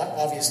blind spot,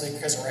 obviously,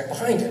 because we're right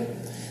behind him.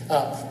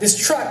 This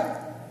truck,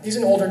 he's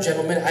an older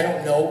gentleman, I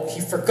don't know,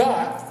 he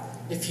forgot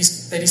that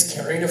he's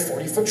carrying a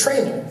 40-foot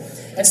trailer.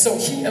 And so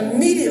he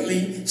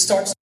immediately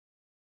starts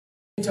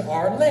into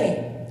our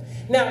lane.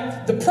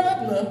 Now, the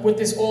problem with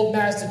this old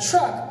Mazda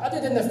truck, other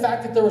than the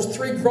fact that there was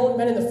 3 grown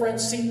men in the front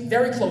seat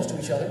very close to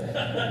each other,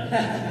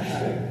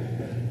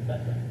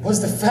 was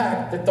the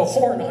fact that the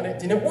horn on it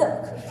didn't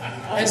work.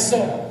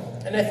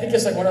 And I think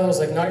it's like one of those,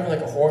 like not even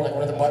like a horn, like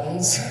one of the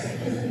buttons.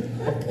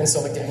 And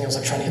so like Daniel's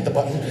like trying to hit the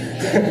button.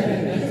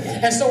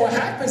 And so what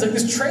happens, like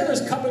this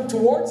trailer's coming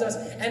towards us,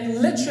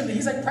 and literally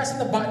he's like pressing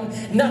the button,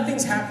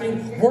 nothing's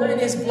happening, we're in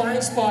his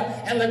blind spot,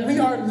 and like we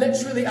are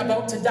literally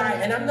about to die.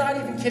 And I'm not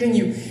even kidding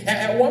you.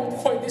 At one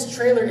point, this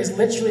trailer is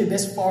literally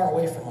this far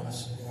away from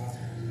us.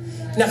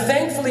 Now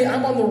thankfully,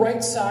 I'm on the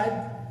right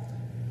side,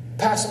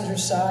 passenger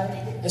side,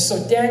 and so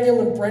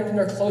Daniel and Brendan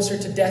are closer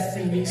to death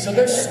than me, so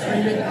they're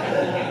screaming.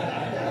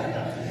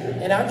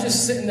 And I'm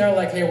just sitting there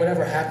like, hey,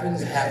 whatever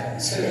happens,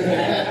 happens.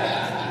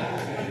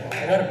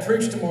 I got to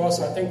preach tomorrow,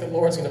 so I think the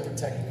Lord's going to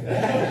protect me.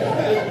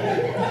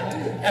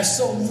 And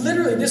so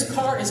literally, this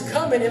car is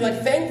coming, and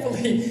like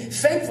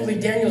thankfully,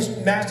 Daniel's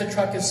Mazda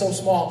truck is so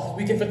small,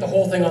 we can fit the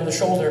whole thing on the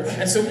shoulder.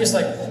 And so we just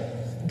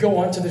like go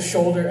onto the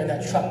shoulder, and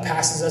that truck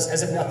passes us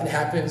as if nothing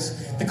happens.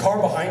 The car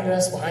behind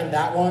us, behind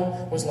that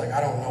one, was like,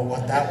 I don't know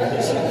what that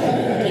was.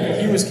 Even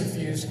he was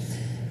confused.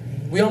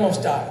 We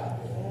almost died.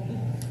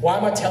 Why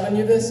am I telling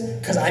you this?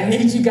 Because I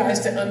need you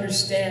guys to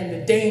understand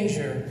the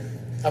danger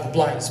of a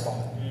blind spot.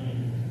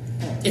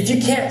 If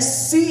you can't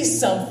see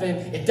something,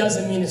 it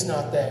doesn't mean it's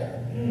not there.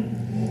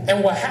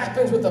 And what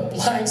happens with a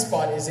blind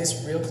spot is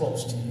it's real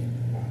close to you.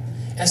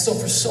 And so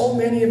for so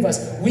many of us,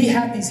 we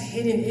have these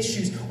hidden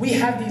issues. We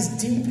have these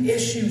deep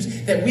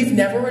issues that we've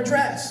never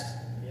addressed.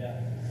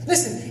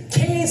 Listen,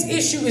 Cain's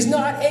issue is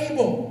not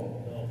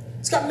Abel.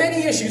 He's got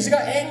many issues. He's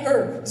got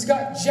anger. He's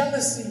got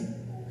jealousy.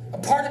 A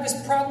part of it's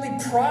probably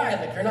pride.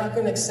 Like, you're not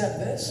going to accept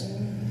this.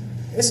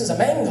 This is a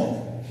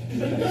mango.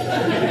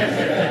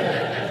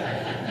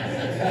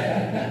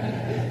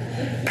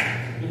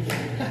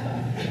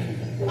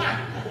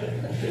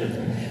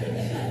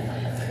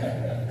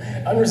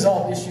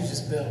 Unresolved issues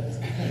just build.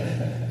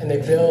 And they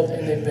build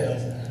and they build.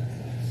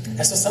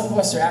 And so some of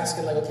us are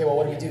asking, like, okay, well,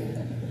 what do we do?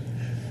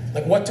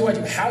 Like, what do I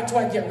do? How do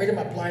I get rid of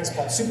my blind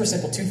spot? Super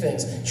simple, two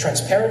things.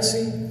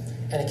 Transparency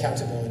and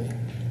accountability.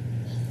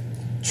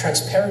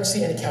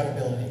 Transparency and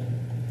accountability.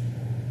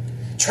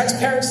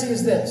 Transparency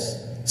is this.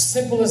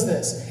 Simple as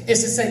this.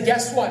 Is to say,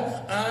 guess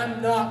what?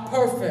 I'm not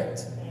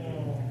perfect.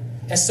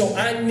 And so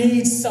I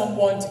need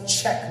someone to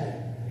check me.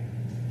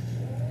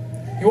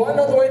 You want to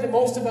know the way that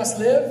most of us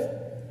live?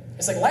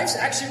 It's like, life's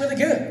actually really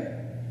good.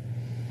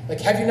 Like,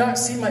 have you not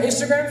seen my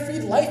Instagram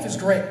feed? Life is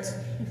great.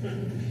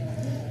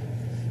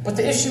 But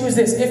the issue is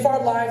this. If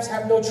our lives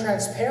have no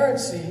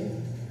transparency,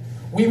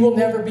 we will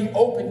never be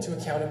open to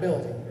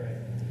accountability.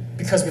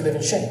 Because we live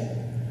in shame.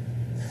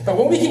 But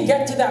when we can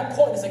get to that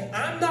point, it's like,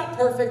 I'm not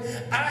perfect,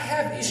 I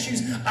have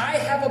issues, I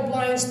have a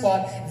blind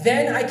spot,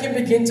 then I can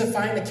begin to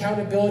find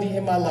accountability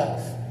in my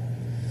life.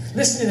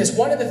 Listen to this.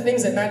 One of the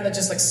things that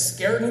just like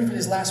scared me for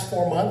these last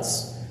 4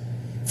 months,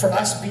 for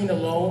us being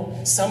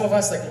alone, some of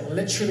us, like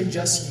literally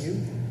just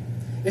you,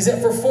 is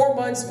that for 4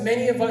 months,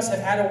 many of us have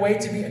had a way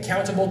to be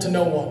accountable to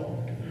no one.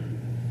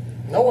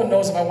 No one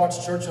knows if I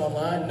watch church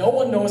online. No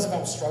one knows if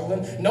I'm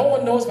struggling. No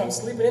one knows if I'm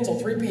sleeping until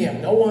 3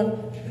 p.m. No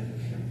one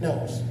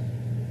knows.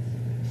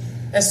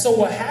 And so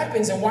what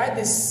happens, and why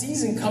this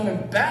season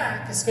coming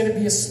back is going to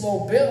be a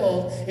slow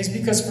build, is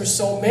because for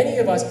so many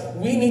of us,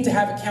 we need to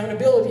have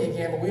accountability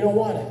again, but we don't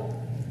want it.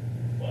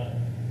 What?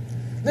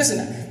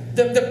 Listen,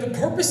 the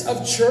purpose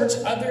of church,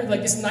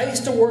 it's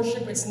nice to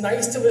worship, it's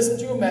nice to listen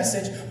to a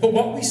message, but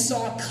what we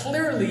saw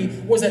clearly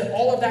was that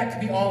all of that could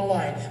be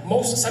online.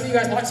 Some of you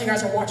guys, lots of you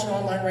guys are watching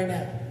online right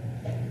now.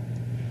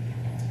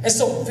 And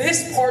so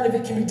this part of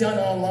it can be done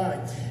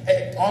online.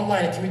 It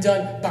can be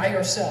done by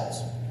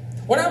yourselves.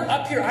 When I'm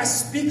up here, I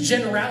speak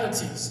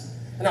generalities.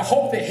 And I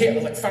hope they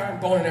hit, like firing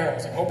bow and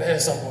arrows. I hope it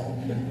hits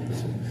someone.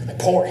 Like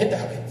pour, hit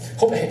that way.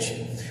 Hope it hits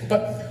you.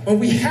 But when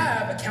we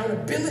have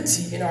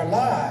accountability in our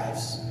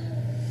lives,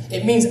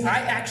 it means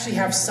I actually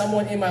have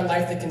someone in my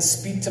life that can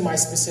speak to my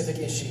specific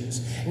issues.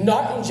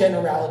 Not in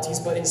generalities,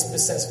 but in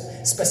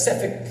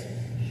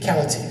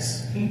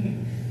specificalities.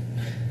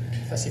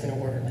 If that's even a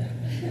word.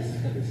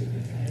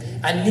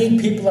 I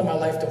need people in my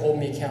life to hold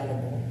me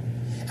accountable.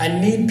 I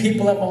need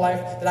people in my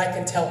life that I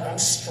can tell I'm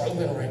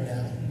struggling right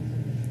now.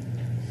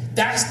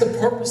 That's the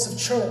purpose of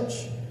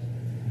church.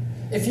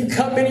 If you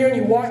come in here and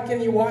you walk in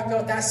and you walk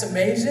out, that's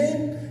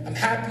amazing. I'm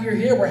happy you're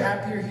here. We're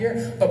happy you're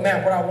here. But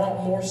man, what I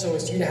want more so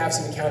is you to have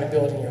some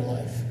accountability in your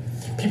life.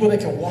 People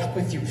that can walk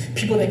with you.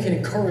 People that can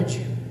encourage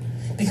you.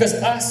 Because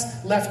us,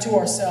 left to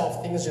ourselves,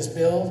 things just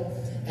build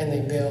and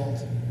they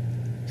build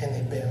and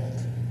they build.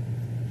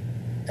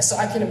 And so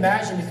I can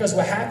imagine, because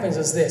what happens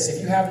is this. If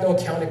you have no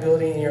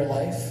accountability in your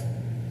life,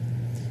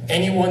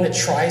 anyone that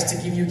tries to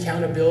give you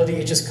accountability,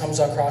 it just comes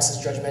across as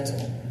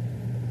judgmental.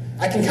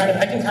 I can kind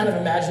of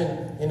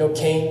imagine,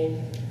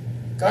 Cain.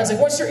 God's like,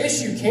 what's your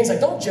issue? Cain's like,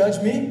 don't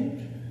judge me.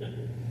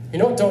 You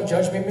know what don't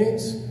judge me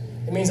means?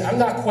 It means I'm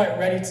not quite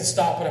ready to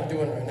stop what I'm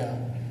doing right now.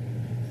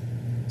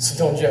 So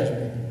don't judge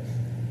me.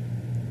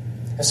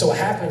 And so what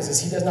happens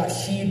is he does not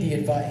heed the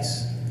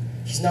advice.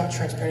 He's not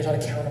transparent, he's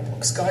not accountable.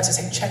 Because God says,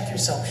 hey, check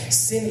yourself.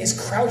 Sin is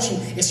crouching.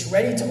 It's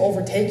ready to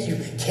overtake you.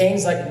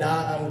 Cain's like,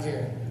 nah, I'm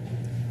good.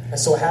 And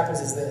so what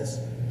happens is this.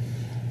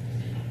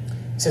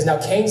 It says, now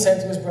Cain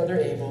said to his brother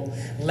Abel,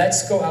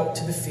 let's go out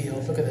to the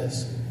field. Look at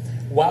this.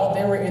 While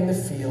they were in the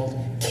field,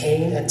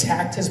 Cain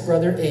attacked his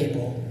brother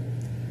Abel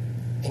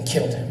and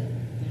killed him.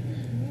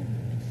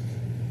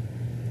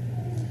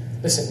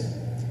 Listen,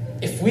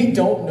 if we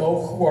don't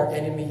know who our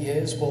enemy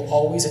is, we'll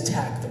always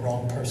attack the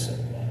wrong person.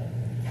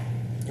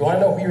 You want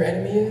to know who your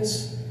enemy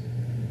is?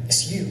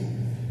 It's you.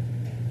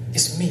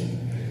 It's me.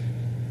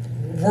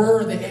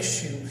 We're the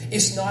issue.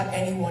 It's not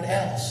anyone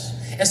else.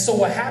 And so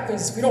what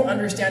happens is we don't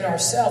understand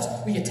ourselves,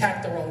 we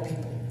attack the wrong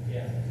people.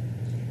 Yeah.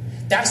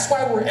 That's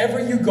why wherever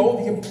you go,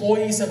 the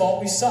employees have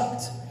always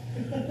sucked.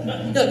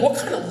 You're like, what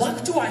kind of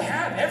luck do I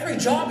have? Every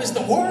job is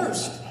the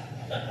worst.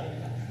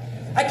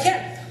 I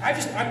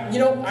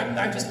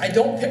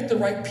don't pick the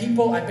right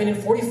people. I've been in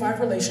 45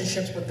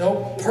 relationships, but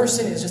no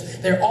person is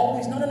just, they're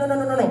always, no.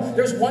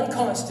 There's one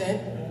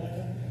constant,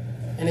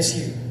 and it's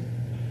you.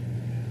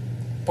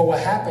 But what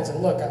happens,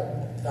 and look,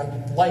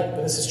 I'm light,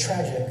 but this is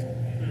tragic.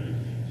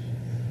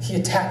 He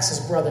attacks his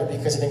brother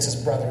because he thinks his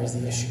brother is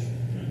the issue.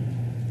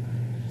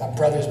 My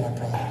brother's my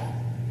problem.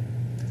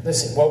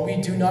 Listen, what we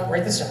do not,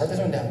 write this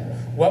one down.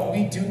 What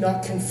we do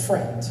not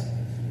confront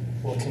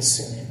will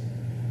consume it.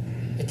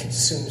 It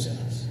consumes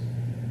us.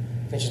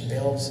 And it just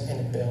builds and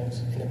it builds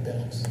and it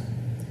builds.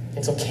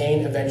 Until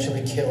Cain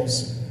eventually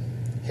kills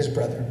his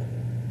brother.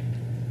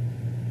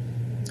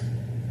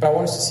 But I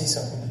want us to see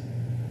something.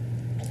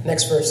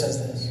 Next verse says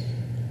this.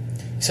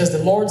 It says,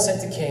 the Lord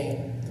said to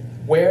Cain,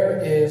 where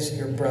is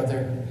your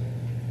brother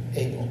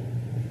Abel?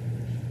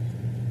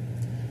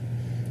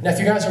 Now, if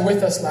you guys are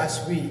with us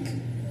last week,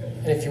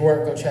 and if you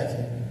weren't, go check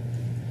it.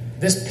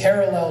 This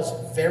parallels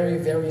very,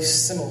 very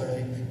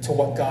similarly to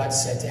what God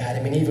said to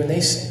Adam and Eve when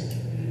they sinned.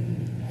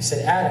 He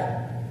said,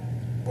 Adam,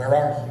 where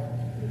are you?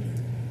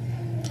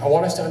 I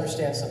want us to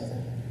understand something.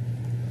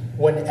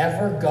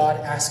 Whenever God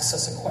asks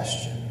us a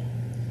question,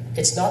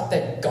 it's not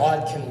that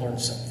God can learn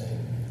something.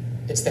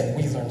 It's that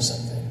we learn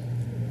something.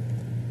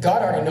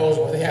 God already knows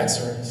what the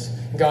answer is.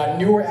 God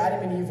knew where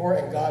Adam and Eve were,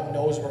 and God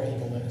knows where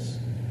Abel is.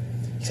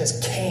 He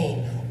says,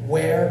 Cain,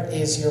 where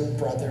is your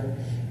brother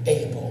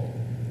Abel?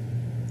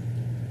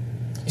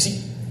 You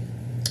see,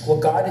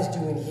 what God is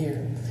doing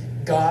here,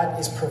 God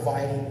is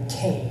providing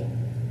Cain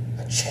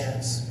a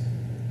chance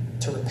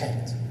to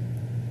repent,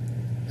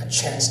 a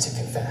chance to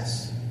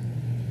confess.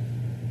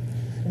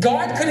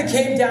 God could have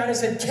came down and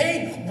said,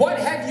 Cain, what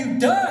have you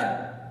done?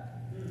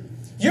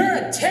 You're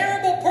a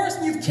terrible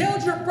person. You've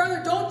killed your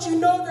brother. Don't you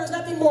know there's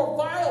nothing more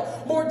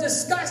vile, more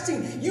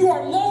disgusting? You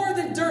are lower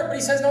than dirt. But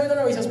he says,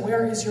 no. He says,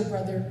 where is your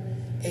brother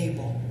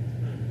Abel?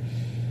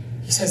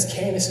 He says,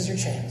 Cain, this is your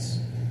chance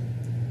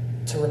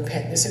to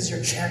repent. This is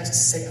your chance to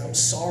say, I'm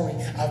sorry.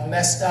 I've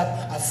messed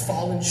up. I've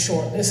fallen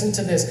short. Listen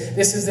to this.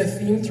 This is the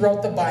theme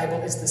throughout the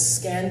Bible. It's the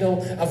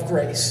scandal of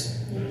grace.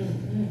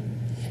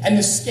 And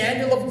the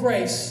scandal of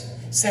grace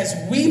says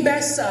we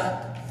mess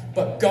up,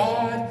 but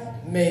God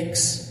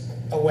makes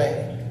a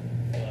way.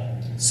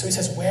 So he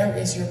says, where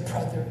is your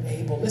brother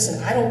Abel?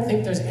 Listen, I don't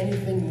think there's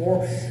anything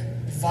more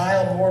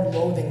vile, more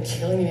low than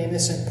killing an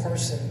innocent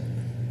person,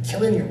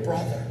 killing your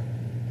brother.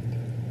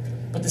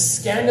 But the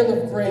scandal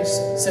of grace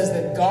says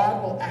that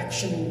God will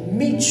actually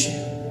meet you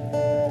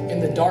in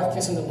the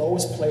darkest and the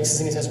lowest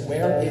places. And he says,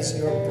 where is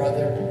your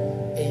brother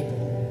Abel?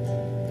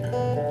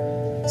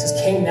 He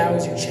says, Cain, now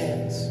is your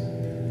chance.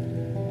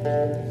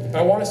 But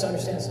I want us to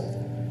understand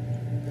something.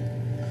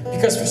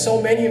 Because for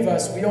so many of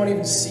us, we don't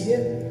even see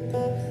it.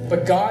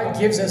 But God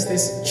gives us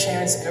this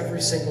chance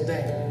every single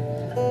day.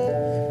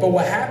 But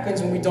what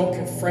happens when we don't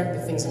confront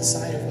the things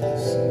inside of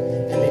us?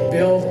 And they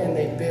build and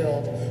they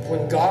build.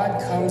 When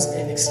God comes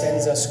and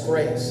extends us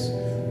grace,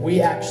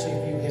 we actually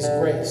view his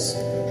grace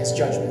as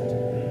judgment.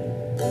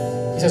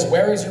 He says,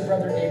 where is your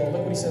brother Abel?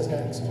 Look what he says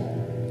next.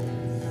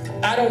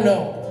 I don't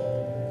know,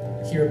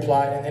 he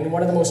replied. And in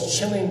one of the most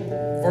chilling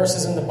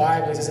verses in the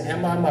Bible, he says,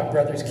 am I my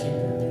brother's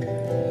keeper?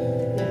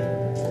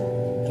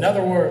 In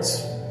other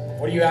words,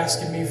 what are you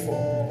asking me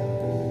for?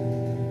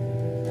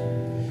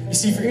 You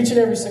see, for each and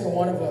every single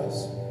one of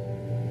us,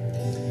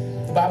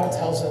 the Bible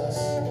tells us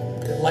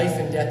that life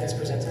and death is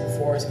presented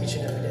before us each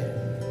and every day.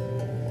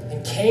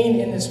 And Cain,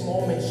 in this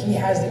moment, he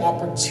has the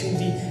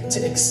opportunity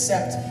to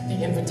accept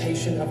the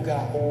invitation of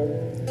God.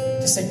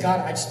 To say,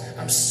 God,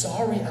 I'm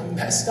sorry, I'm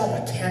messed up.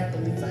 I can't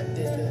believe I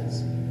did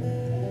this.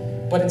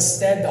 But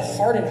instead, the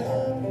hardened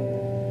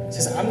heart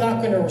says, I'm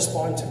not going to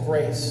respond to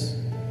grace.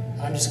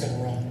 I'm just going to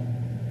run.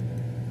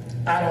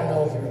 I don't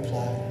know, he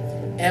replied.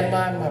 Am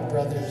I my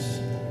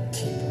brother's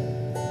keeper?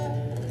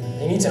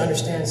 And you need to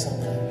understand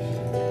something.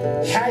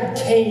 Had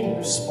Cain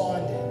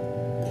responded,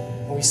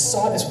 when we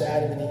saw this with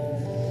Adam and Eve,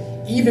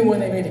 even when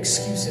they made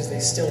excuses, they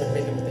still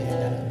admitted what they had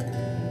done.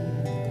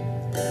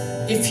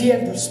 If he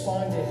had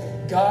responded,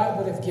 God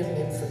would have given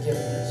him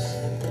forgiveness.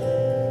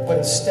 But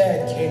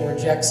instead, Cain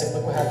rejects it.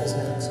 Look what happens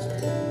next.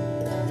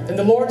 Then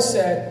the Lord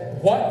said,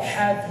 what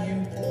have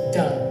you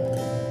done?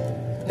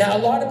 Now, a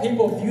lot of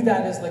people view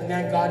that as like,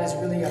 man, God is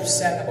really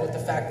upset about the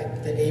fact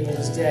that Abel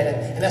is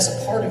dead. And that's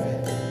a part of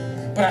it.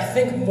 But I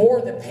think more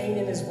the pain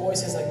in his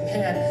voice is like,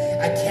 man,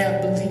 I can't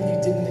believe you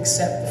didn't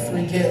accept the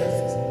free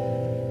gift.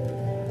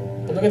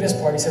 But look at this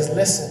part. He says,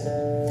 listen,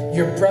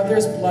 your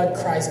brother's blood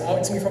cries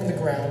out to me from the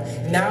ground.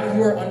 Now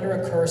you are under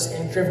a curse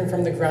and driven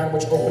from the ground,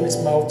 which opened its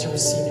mouth to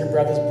receive your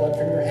brother's blood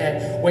from your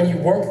hand. When you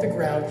work the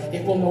ground,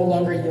 it will no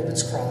longer yield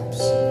its crops.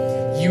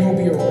 You will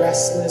be a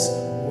restless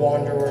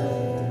wanderer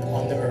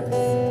on the earth.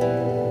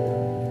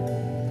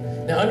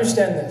 Now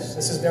understand this.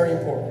 This is very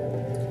important.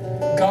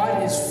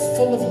 God is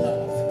full of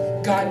love.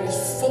 God is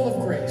full of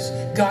grace.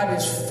 God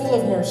is full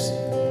of mercy.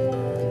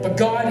 But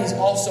God is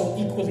also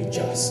equally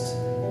just.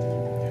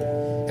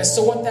 And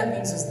so what that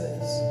means is this.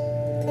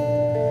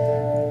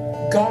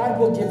 God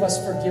will give us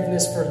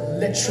forgiveness for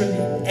literally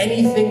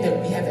anything that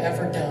we have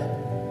ever done.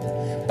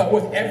 But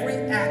with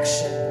every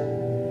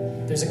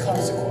action, there's a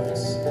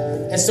consequence.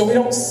 And so we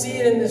don't see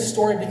it in this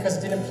story because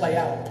it didn't play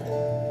out.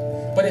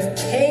 But if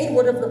Cain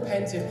would have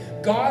repented,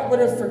 God would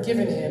have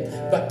forgiven him,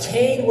 but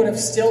Cain would have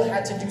still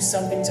had to do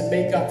something to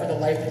make up for the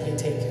life that he had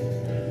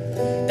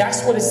taken.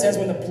 That's what it says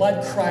when the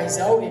blood cries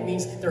out. It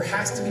means there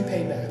has to be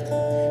payback.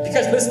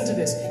 Because listen to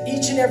this.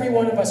 Each and every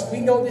one of us, we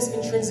know this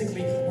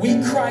intrinsically.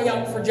 We cry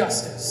out for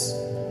justice.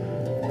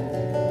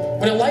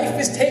 When a life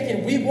is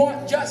taken, we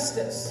want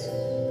justice.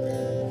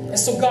 And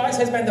so God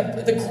says, man,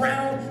 the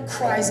ground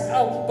cries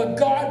out, but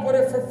God would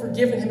have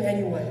forgiven him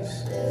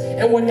anyways.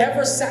 And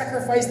whatever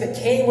sacrifice that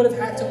Cain would have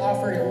had to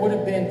offer, it would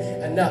have been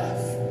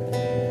enough.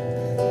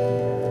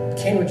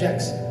 Cain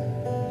rejects it.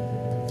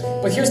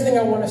 But here's the thing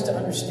I want us to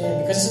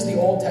understand, because this is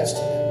the Old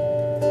Testament.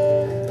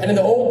 And in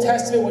the Old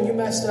Testament, when you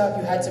messed up,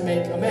 you had to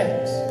make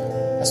amends.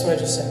 That's what I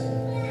just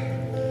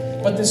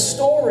said. But the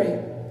story,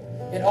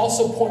 it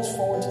also points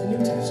forward to the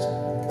New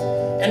Testament.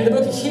 And in the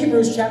book of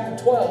Hebrews,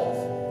 chapter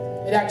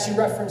 12, it actually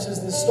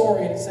references the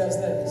story, and it says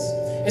this.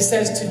 It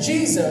says, to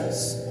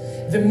Jesus,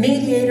 the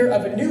mediator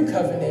of a new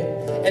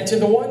covenant, and to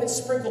the one that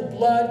sprinkled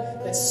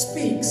blood that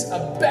speaks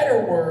a better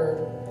word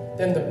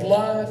than the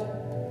blood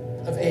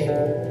of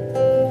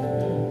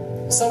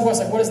Abel. Some of us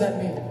are like, what does that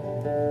mean?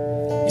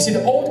 You see,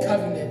 the old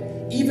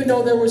covenant, even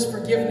though there was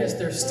forgiveness,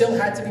 there still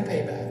had to be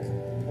payback.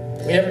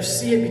 We never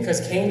see it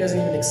because Cain doesn't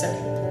even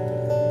accept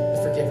the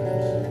forgiveness.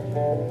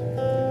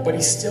 But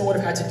he still would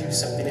have had to do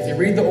something. If you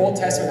read the Old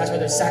Testament, that's why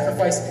there's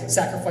sacrifice.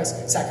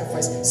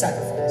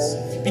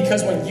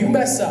 Because when you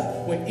mess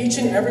up, when each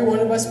and every one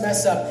of us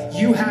mess up,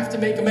 you have to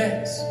make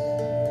amends.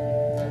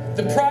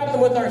 The problem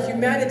with our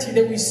humanity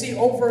that we see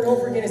over and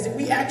over again is that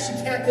we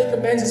actually can't make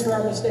amends for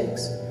our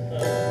mistakes.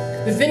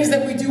 The things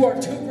that we do are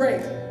too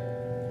great.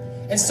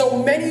 And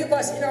so many of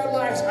us in our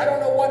lives, I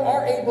don't know what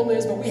our Abel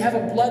is, but we have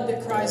a blood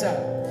that cries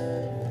out.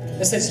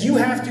 That says you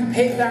have to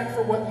pay back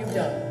for what you've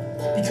done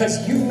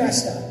because you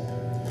messed up.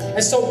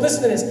 And so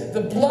listen to this.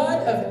 The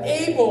blood of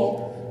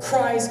Abel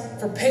cries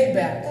for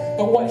payback.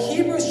 But what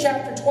Hebrews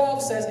chapter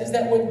 12 says is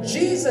that when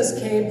Jesus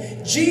came,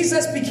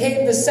 Jesus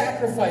became the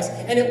sacrifice.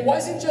 And it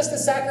wasn't just a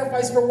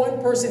sacrifice for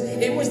one person.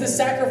 It was the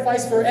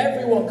sacrifice for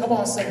everyone. Come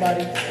on,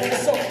 somebody. And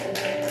so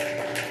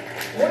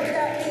what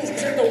that means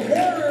is that the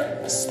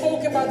word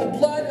spoken by the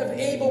blood of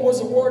Abel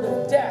was a word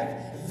of death.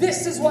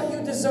 This is what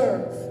you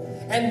deserve.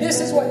 And this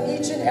is what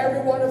each and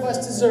every one of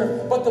us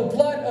deserve. But the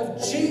blood of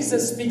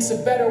Jesus speaks a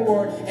better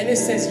word. And it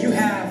says, you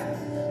have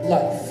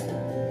life.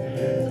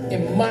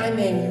 In my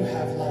name you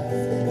have life.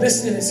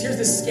 Listen to this. Here's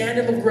the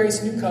scandal of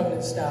grace, new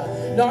covenant style.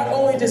 Not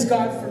only does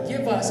God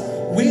forgive us,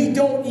 we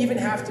don't even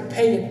have to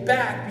pay it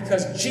back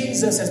because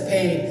Jesus has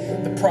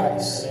paid the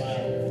price.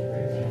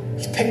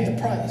 He's paid the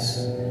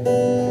price.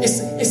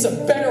 It's a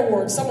better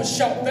word. Someone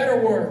shout, better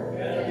word.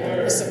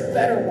 It's a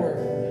better word.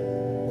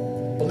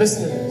 But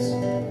listen to this.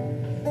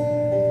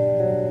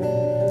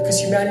 Because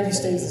humanity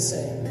stays the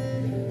same.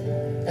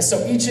 And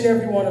so each and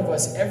every one of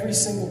us, every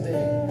single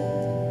day,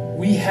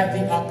 we have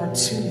the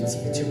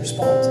opportunity to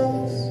respond to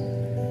this.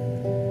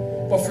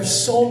 But for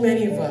so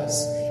many of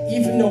us,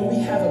 even though we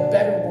have a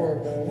better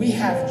word, we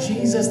have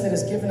Jesus that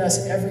has given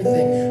us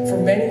everything. For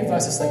many of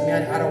us, it's like,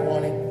 man, I don't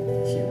want to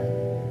hear it.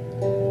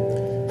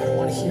 I don't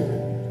want to hear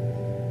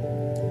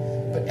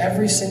it. But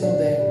every single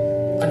day,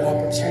 an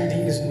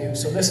opportunity is new.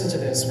 So listen to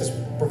this, because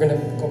we're going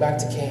to go back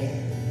to Cain.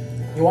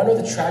 You want to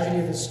know the tragedy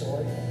of this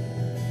story?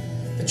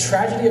 The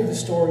tragedy of the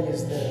story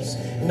is this.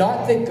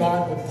 Not that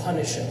God would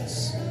punish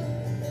us,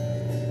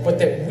 but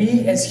that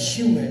we as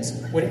humans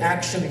would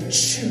actually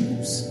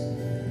choose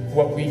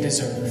what we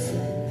deserve.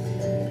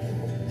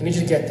 I need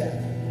you to get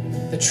that.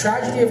 The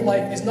tragedy of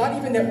life is not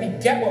even that we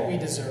get what we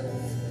deserve.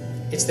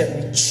 It's that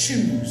we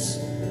choose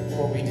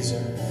what we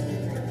deserve.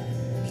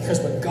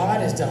 Because what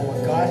God has done,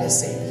 what God has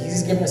said,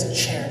 He's given us a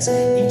chance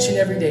each and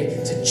every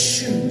day to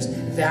choose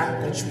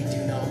that which we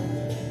do not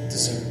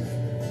deserve.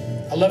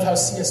 I love how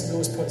C.S.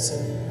 Lewis puts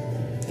it.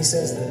 He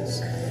says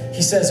this.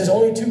 He says, there's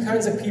only two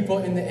kinds of people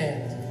in the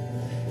end.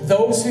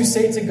 Those who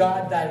say to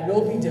God, thy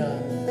will be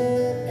done,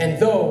 and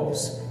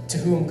those to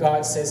whom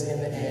God says in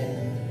the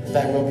end,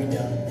 thy will be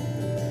done.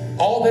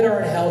 All that are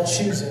in hell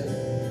choose it.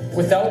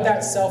 Without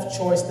that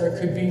self-choice, there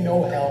could be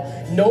no hell.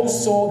 No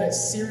soul that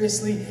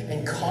seriously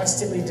and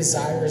constantly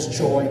desires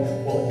joy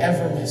will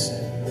ever miss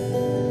it.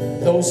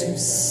 Those who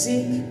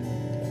seek,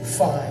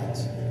 find,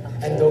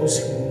 and those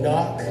who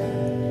knock,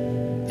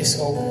 is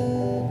open.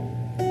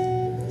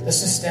 Let's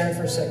just stand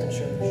for a second,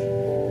 church.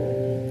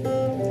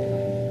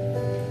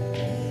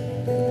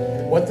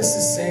 What this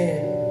is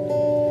saying,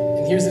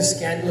 and here's the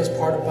scandalous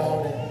part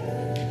about it,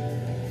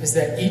 is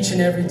that each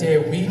and every day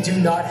we do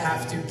not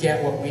have to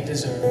get what we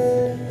deserve.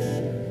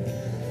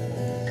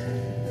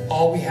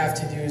 All we have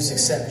to do is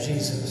accept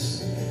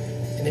Jesus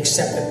and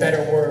accept the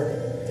better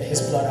word that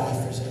His blood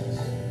offers us.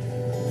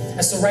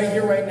 And so right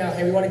here, right now,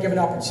 hey, we want to give an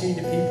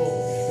opportunity to people.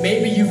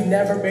 Maybe you've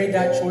never made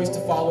that choice to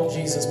follow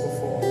Jesus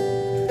before.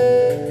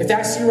 If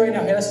that's you right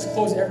now, hey, let's just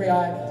close every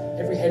eye,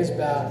 every head is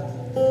bowed.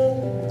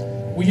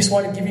 We just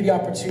want to give you the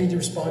opportunity to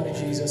respond to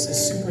Jesus. It's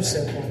super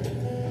simple.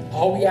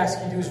 All we ask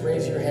you to do is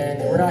raise your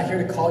hand. And we're not here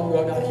to call you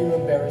out, not here to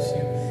embarrass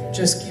you.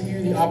 Just give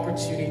you the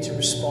opportunity to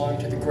respond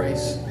to the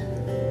grace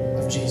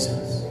of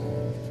Jesus.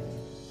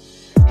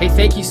 Hey,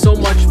 thank you so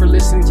much for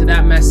listening to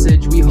that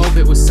message. We hope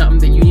it was something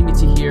that you needed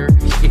to hear.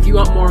 If you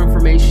want more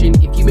information,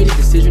 if you made a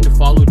decision to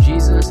follow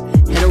Jesus,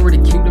 head over to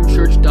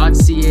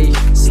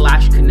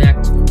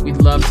kingdomchurch.ca/connect.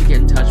 We'd love to get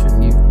in touch with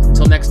you.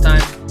 Until next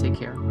time, take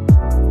care.